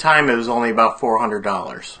at the time it was only about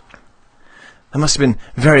 $400. That must have been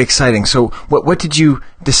very exciting. So what did you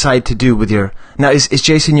decide to do with your... Now, is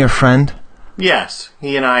Jason your friend? Yes.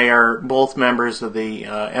 He and I are both members of the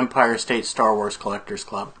Empire State Star Wars Collectors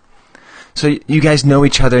Club. So you guys know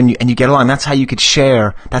each other and you get along. That's how you could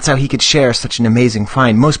share. That's how he could share such an amazing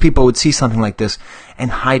find. Most people would see something like this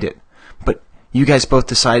and hide it. But you guys both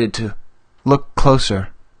decided to look closer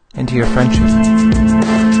into your friendship.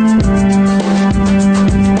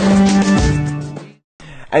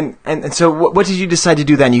 And so what did you decide to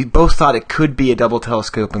do then? You both thought it could be a double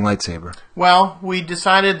telescoping lightsaber. Well, we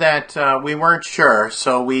decided that we weren't sure,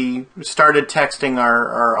 so we started texting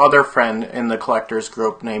our other friend in the collectors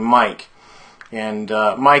group named Mike. And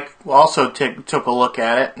Mike also took a look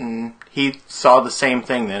at it, and he saw the same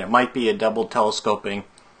thing, that it might be a double telescoping.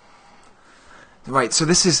 Right, so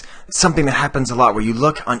this is something that happens a lot, where you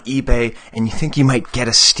look on eBay and you think you might get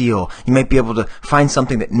a steal. You might be able to find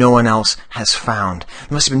something that no one else has found.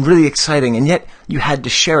 It must have been really exciting, and yet you had to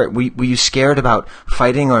share it. Were you scared about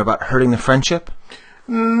fighting or about hurting the friendship?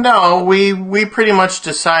 No, we pretty much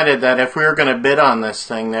decided that if we were going to bid on this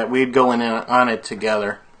thing, that we'd go in on it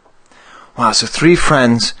together. Wow, so 3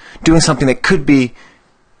 friends doing something that could be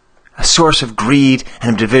a source of greed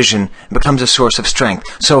and of division becomes a source of strength.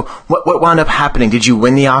 So what wound up happening? Did you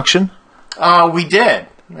win the auction? We did.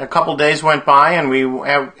 A couple days went by, and we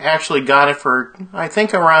actually got it for, I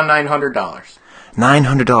think, around $900.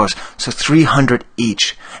 $900, so $300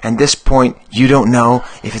 each. And at this point, you don't know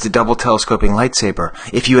if it's a double telescoping lightsaber.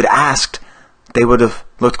 If you had asked, they would have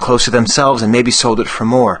looked closer themselves and maybe sold it for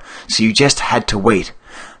more. So you just had to wait.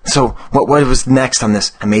 So what was next on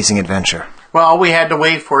this amazing adventure? Well, we had to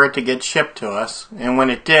wait for it to get shipped to us. And when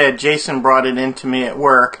it did, Jason brought it in to me at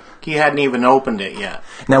work. He hadn't even opened it yet.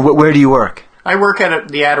 Now, where do you work? I work at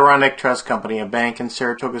the Adirondack Trust Company, a bank in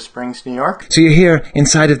Saratoga Springs, New York. So you're here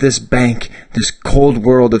inside of this bank, this cold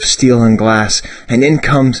world of steel and glass, and in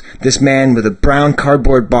comes this man with a brown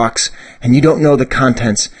cardboard box, and you don't know the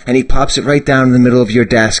contents, and he pops it right down in the middle of your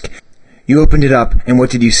desk. You opened it up, and what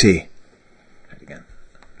did you see?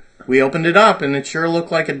 We opened it up, and it sure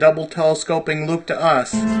looked like a double telescoping Luke to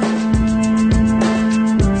us.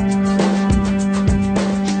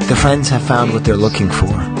 The friends have found what they're looking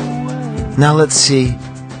for. Now let's see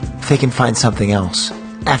if they can find something else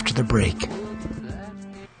after the break.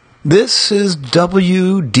 This is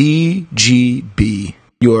WDGB,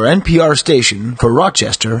 your NPR station for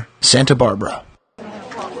Rochester, Santa Barbara.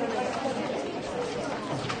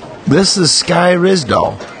 This is Skye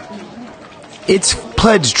Risdall. It's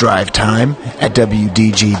pledge drive time at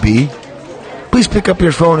WDGB. Please pick up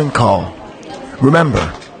your phone and call.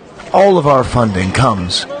 Remember, all of our funding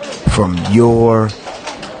comes from your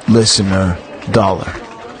listener dollar.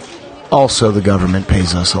 Also, the government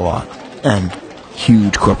pays us a lot, and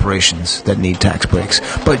huge corporations that need tax breaks.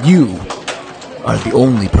 But you are the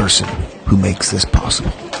only person who makes this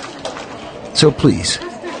possible. So please,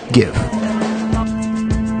 give.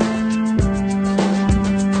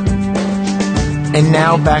 And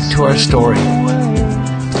now back to our story.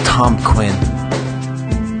 Tom Quinn.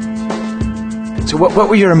 So what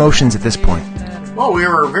were your emotions at this point? Well, we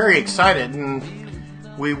were very excited, and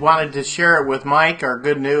we wanted to share it with Mike, our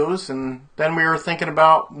good news, and then we were thinking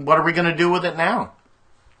about what are we going to do with it now?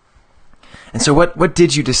 And so what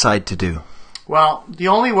did you decide to do? Well, the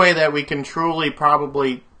only way that we can truly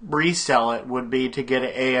probably resell it would be to get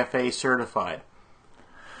it AFA certified.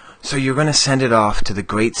 So you're going to send it off to the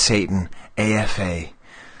Great Satan, AFA,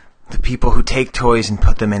 the people who take toys and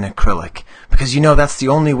put them in acrylic, because you know that's the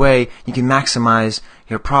only way you can maximize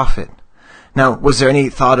your profit. Now, was there any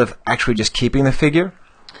thought of actually just keeping the figure?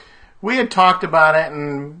 We had talked about it,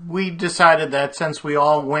 and we decided that since we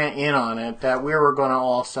all went in on it, that we were going to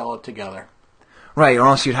all sell it together. Right, or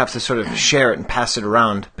else you'd have to sort of share it and pass it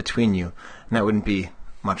around between you, and that wouldn't be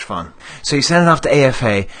much fun. So you sent it off to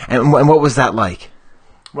AFA, and what was that like?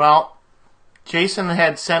 Well, Jason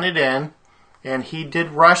had sent it in, and he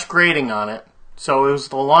did rush grading on it, so it was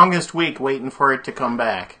the longest week waiting for it to come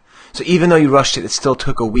back. So even though you rushed it, it still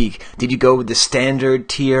took a week. Did you go with the standard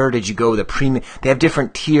tier? Did you go with the premium? They have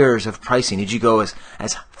different tiers of pricing. Did you go as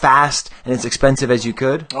fast and as expensive as you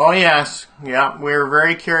could? Oh, yes. Yeah, we were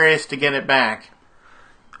very curious to get it back.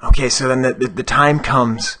 Okay, so then the time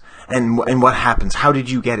comes, and what happens? How did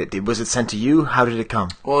you get it? Was it sent to you? How did it come?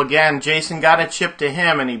 Well, again, Jason got it shipped to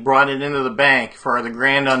him, and he brought it into the bank for the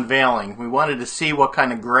grand unveiling. We wanted to see what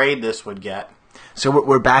kind of grade this would get. So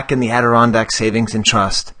we're back in the Adirondack Savings and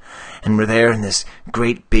Trust, and we're there in this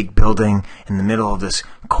great big building in the middle of this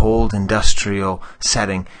cold industrial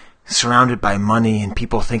setting, surrounded by money and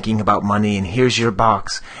people thinking about money, and here's your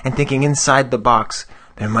box, and thinking inside the box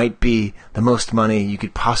there might be the most money you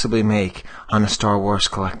could possibly make on a Star Wars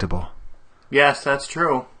collectible. Yes, that's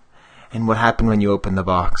true. And what happened when you opened the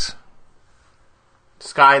box?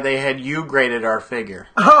 Skye, they had you graded our figure.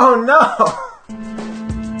 Oh, no!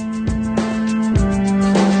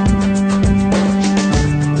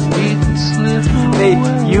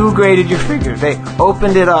 You graded your figure. They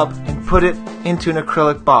opened it up and put it into an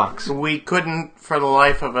acrylic box. We couldn't, for the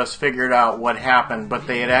life of us, figure out what happened, but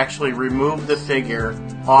they had actually removed the figure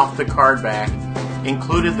off the card back,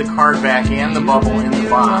 included the card back and the bubble in the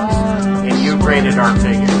box, and you graded our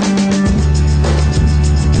figure.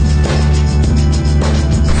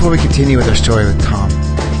 Before we continue with our story with Tom,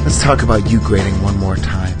 let's talk about you grading one more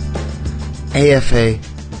time. AFA,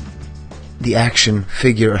 the Action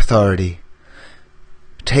Figure Authority,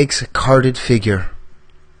 takes a carded figure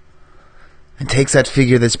and takes that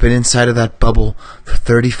figure that's been inside of that bubble for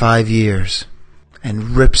 35 years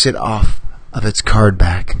and rips it off of its card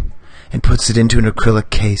back and puts it into an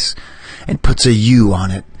acrylic case and puts a U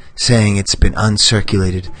on it saying it's been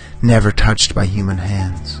uncirculated, never touched by human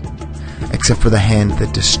hands, except for the hand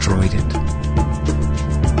that destroyed it.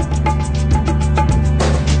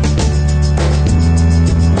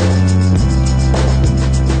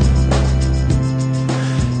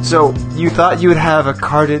 So, you thought you would have a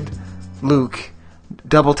carded Luke,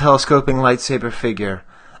 double telescoping lightsaber figure,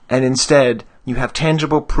 and instead you have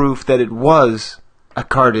tangible proof that it was a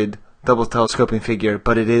carded double telescoping figure,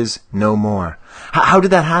 but it is no more. How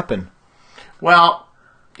did that happen? Well,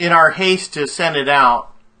 in our haste to send it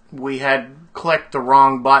out, we had clicked the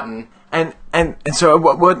wrong button. And so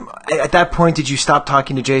what at that point did you stop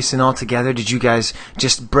talking to Jason altogether? Did you guys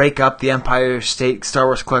just break up the Empire State Star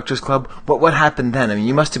Wars Collectors Club? What happened then? I mean,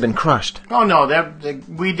 you must have been crushed. Oh no,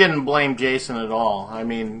 we didn't blame Jason at all. I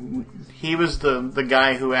mean, he was the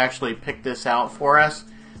guy who actually picked this out for us.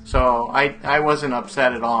 So I wasn't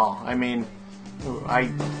upset at all. I mean,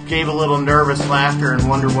 I gave a little nervous laughter and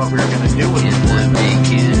wondered what we were going to do with it.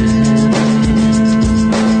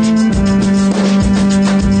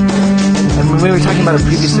 And when we were talking about it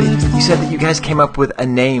previously, you said that you guys came up with a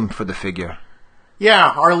name for the figure. Yeah,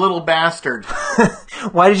 our little bastard.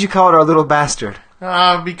 Why did you call it our little bastard?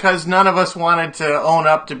 Because none of us wanted to own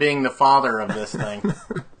up to being the father of this thing.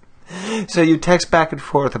 So you text back and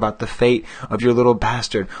forth about the fate of your little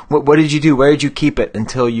bastard. What did you do? Where did you keep it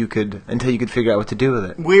until you could figure out what to do with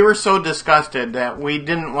it? We were so disgusted that we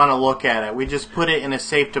didn't want to look at it. We just put it in a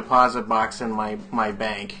safe deposit box in my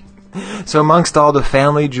bank. So amongst all the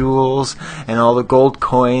family jewels and all the gold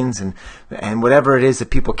coins and whatever it is that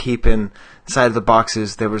people keep inside of the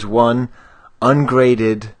boxes, there was one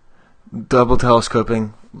ungraded, double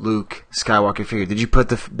telescoping Luke Skywalker figure. Did you put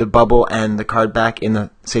the bubble and the card back in the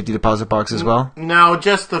safety deposit box as well? No,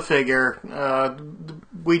 just the figure.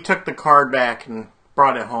 We took the card back and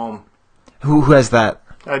brought it home. Who has that?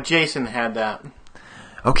 Jason had that.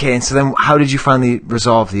 Okay, and so then how did you finally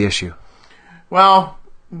resolve the issue? Well,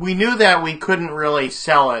 we knew that we couldn't really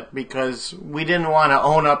sell it because we didn't want to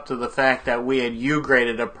own up to the fact that we had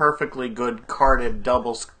U-graded a perfectly good carded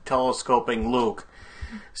double telescoping Luke.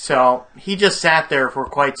 So he just sat there for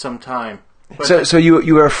quite some time. But so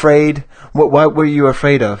you were afraid? What were you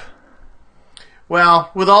afraid of? Well,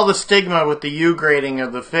 with all the stigma with the U-grading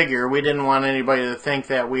of the figure, we didn't want anybody to think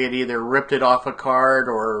that we had either ripped it off a card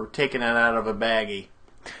or taken it out of a baggie.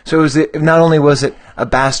 So not only was it a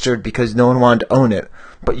bastard because no one wanted to own it,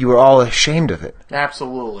 but you were all ashamed of it.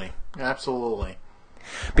 Absolutely. Absolutely.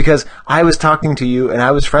 Because I was talking to you and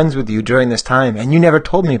I was friends with you during this time, and you never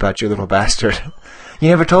told me about your little bastard. You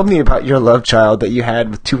never told me about your love child that you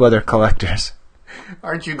had with 2 other collectors.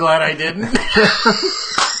 Aren't you glad I didn't?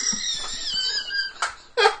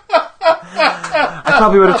 I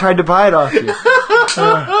probably would have tried to buy it off you.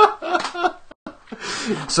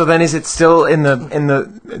 So then, is it still in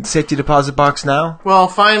the safety deposit box now? Well,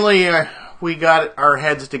 finally, we got our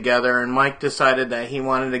heads together, and Mike decided that he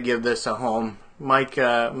wanted to give this a home. Mike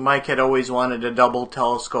had always wanted a double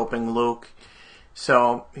telescoping Luke,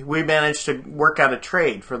 so we managed to work out a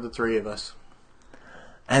trade for the 3 of us.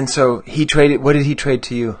 And so he traded. What did he trade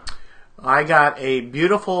to you? I got a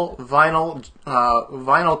beautiful vinyl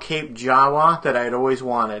Cape Jawa that I'd always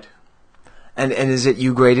wanted. And is it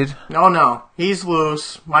U-graded? No. He's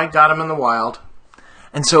loose. Mike got him in the wild.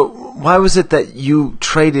 And so why was it that you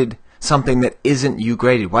traded something that isn't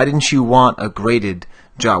U-graded? Why didn't you want a graded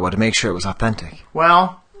Jawa to make sure it was authentic?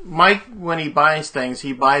 Well, Mike, when he buys things,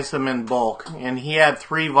 he buys them in bulk. And he had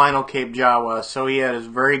 3 vinyl Cape Jawas, so he had a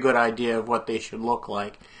very good idea of what they should look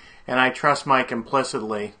like. And I trust Mike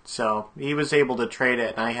implicitly, so he was able to trade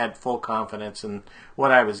it, and I had full confidence in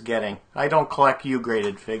what I was getting. I don't collect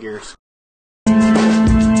U-graded figures.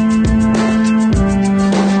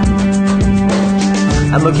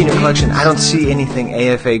 I'm looking at your collection. I don't see anything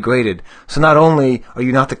AFA graded. So not only are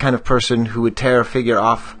you not the kind of person who would tear a figure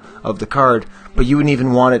off of the card, but you wouldn't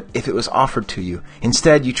even want it if it was offered to you.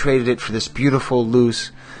 Instead, you traded it for this beautiful,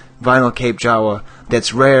 loose vinyl Cape Jawa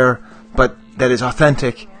that's rare, but that is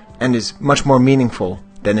authentic and is much more meaningful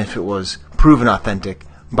than if it was proven authentic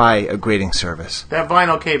by a grading service. That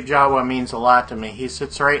vinyl Cape Jawa means a lot to me. He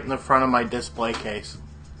sits right in the front of my display case.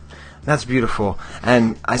 That's beautiful.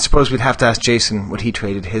 And I suppose we'd have to ask Jason what he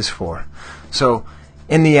traded his for. So,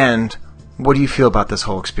 in the end, what do you feel about this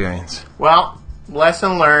whole experience? Well,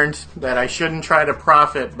 lesson learned that I shouldn't try to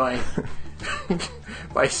profit by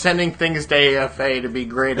by sending things to AFA to be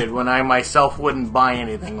graded when I myself wouldn't buy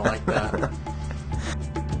anything like that.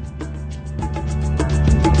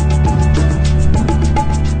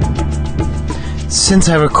 Since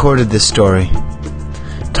I recorded this story,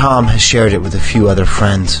 Tom has shared it with a few other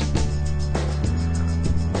friends.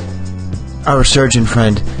 Our surgeon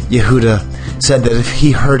friend, Yehuda, said that if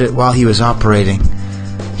he heard it while he was operating,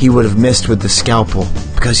 he would have missed with the scalpel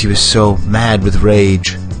because he was so mad with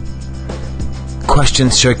rage.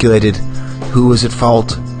 Questions circulated. Who was at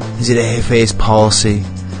fault? Is it AFA's policy?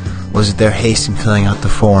 Was it their haste in filling out the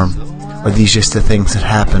form? Or are these just the things that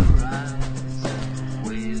happen?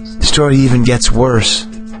 The story even gets worse.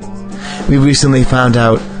 We recently found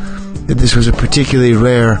out that this was a particularly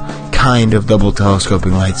rare kind of double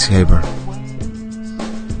telescoping lightsaber.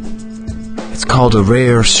 It's called a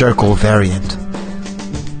rare circle variant.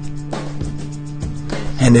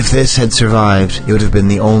 And if this had survived, it would have been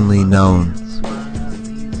the only known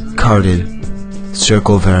carded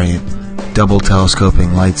circle variant double telescoping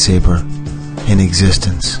lightsaber in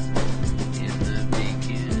existence.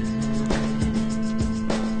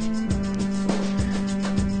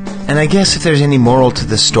 And I guess if there's any moral to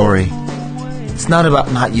this story, it's not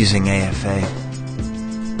about not using AFA.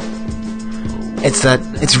 It's that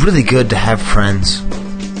it's really good to have friends.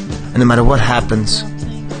 And no matter what happens,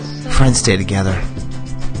 friends stay together.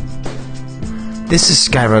 This is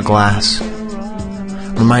Skyera Glass,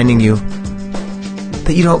 reminding you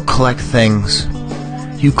that you don't collect things.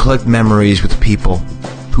 You collect memories with people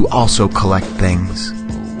who also collect things.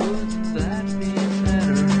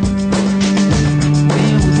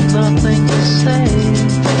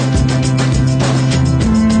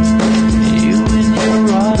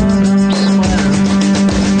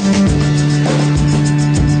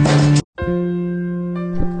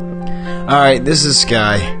 Alright, this is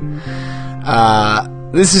Skye.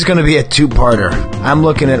 This is going to be a two-parter. I'm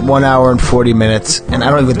looking at 1 hour and 40 minutes, and I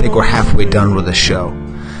don't even think we're halfway done with the show.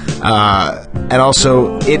 And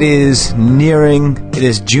also, it is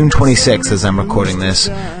June 26th as I'm recording this,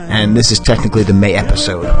 and this is technically the May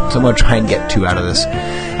episode, so I'm going to try and get 2 out of this.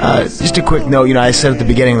 Just a quick note, I said at the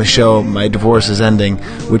beginning of the show my divorce is ending,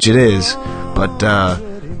 which it is, but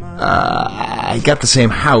I got the same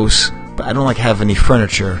house, but I don't have any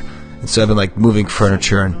furniture. And so I've been moving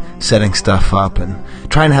furniture and setting stuff up and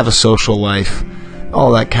trying to have a social life,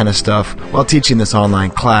 all that kind of stuff, while teaching this online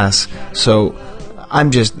class. So I'm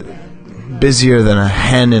just busier than a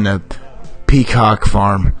hen in a peacock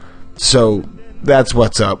farm. So that's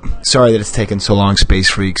what's up. Sorry that it's taken so long, Space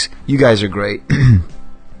Freaks. You guys are great.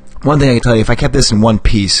 One thing I can tell you, if I kept this in one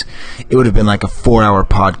piece, it would have been like a 4-hour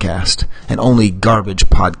podcast. And only garbage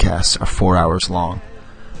podcasts are 4 hours long.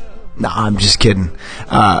 No, I'm just kidding.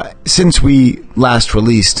 Since we last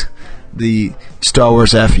released, the Star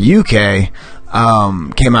Wars SWCA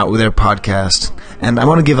came out with their podcast, and I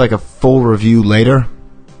want to give a full review later.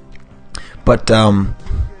 But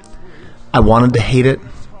I wanted to hate it.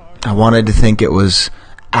 I wanted to think it was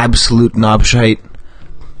absolute knobshite,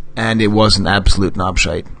 and it wasn't absolute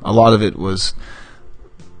knobshite.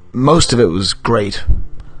 Most of it was great.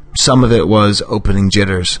 Some of it was opening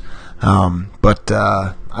jitters. But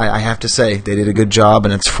I have to say, they did a good job,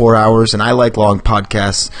 and it's 4 hours, and I like long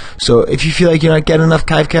podcasts. So if you feel like you're not getting enough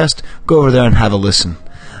Kivecast, go over there and have a listen.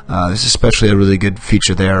 There's especially a really good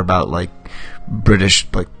feature there about, British,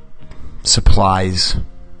 supplies.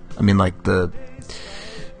 I mean,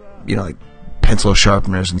 pencil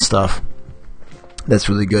sharpeners and stuff. That's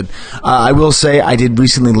really good. I will say, I did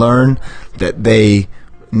recently learn that they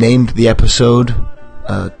named the episode,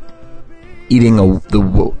 Eating the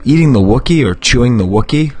Wookiee or chewing the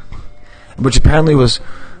Wookiee, which apparently was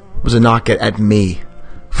a knock at me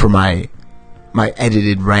for my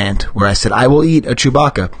edited rant where I said I will eat a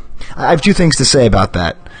Chewbacca. I have 2 things to say about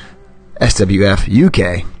that.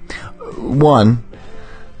 SWCA. One,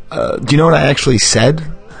 do you know what I actually said?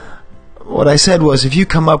 What I said was, if you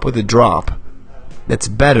come up with a drop that's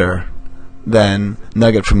better than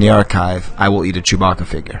Nugget from the Archive, I will eat a Chewbacca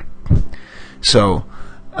figure. So,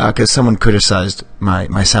 because someone criticized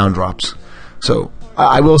my sound drops. So,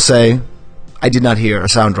 I will say, I did not hear a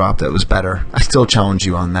sound drop that was better. I still challenge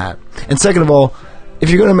you on that. And second of all, if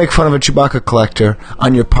you're going to make fun of a Chewbacca collector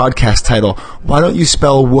on your podcast title, why don't you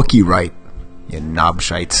spell Wookiee right? You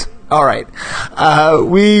knobshites. Alright.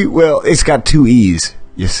 It's got 2 E's,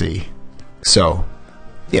 you see. So,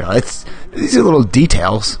 these are little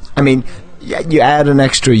details. I mean, you add an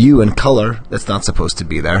extra U in color that's not supposed to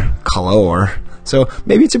be there. Color. So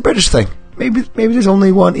maybe it's a British thing. Maybe there's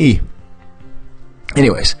only 1 E.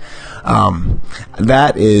 Anyways,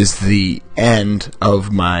 that is the end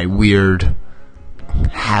of my weird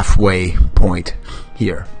halfway point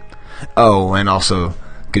here. Oh, and also,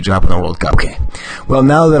 good job on the World Cup. Okay. Well,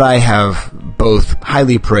 now that I have both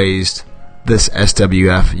highly praised this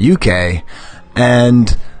SWCA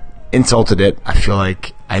and insulted it, I feel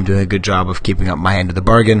like I'm doing a good job of keeping up my end of the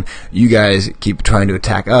bargain. You guys keep trying to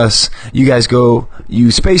attack us. You guys go, you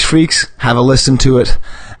Space Freaks, have a listen to it,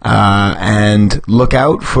 and look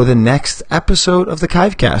out for the next episode of the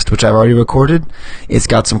Kivecast, which I've already recorded. It's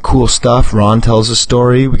got some cool stuff. Ron tells a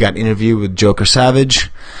story. We got an interview with Joker Savage,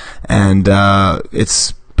 and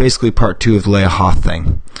it's basically part 2 of the Leia Hoth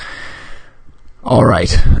thing. All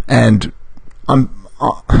right, and on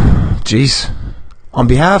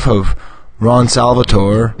behalf of Ron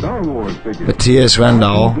Salvatore, Matthias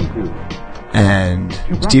Randall, and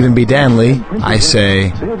Stephen B. Danley, I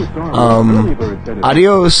say,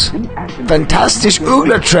 adios, fantastisch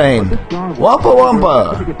Oogler Train, Wampa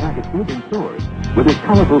Wampa. With its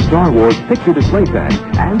colorful Star Wars picture display set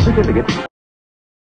and certificate.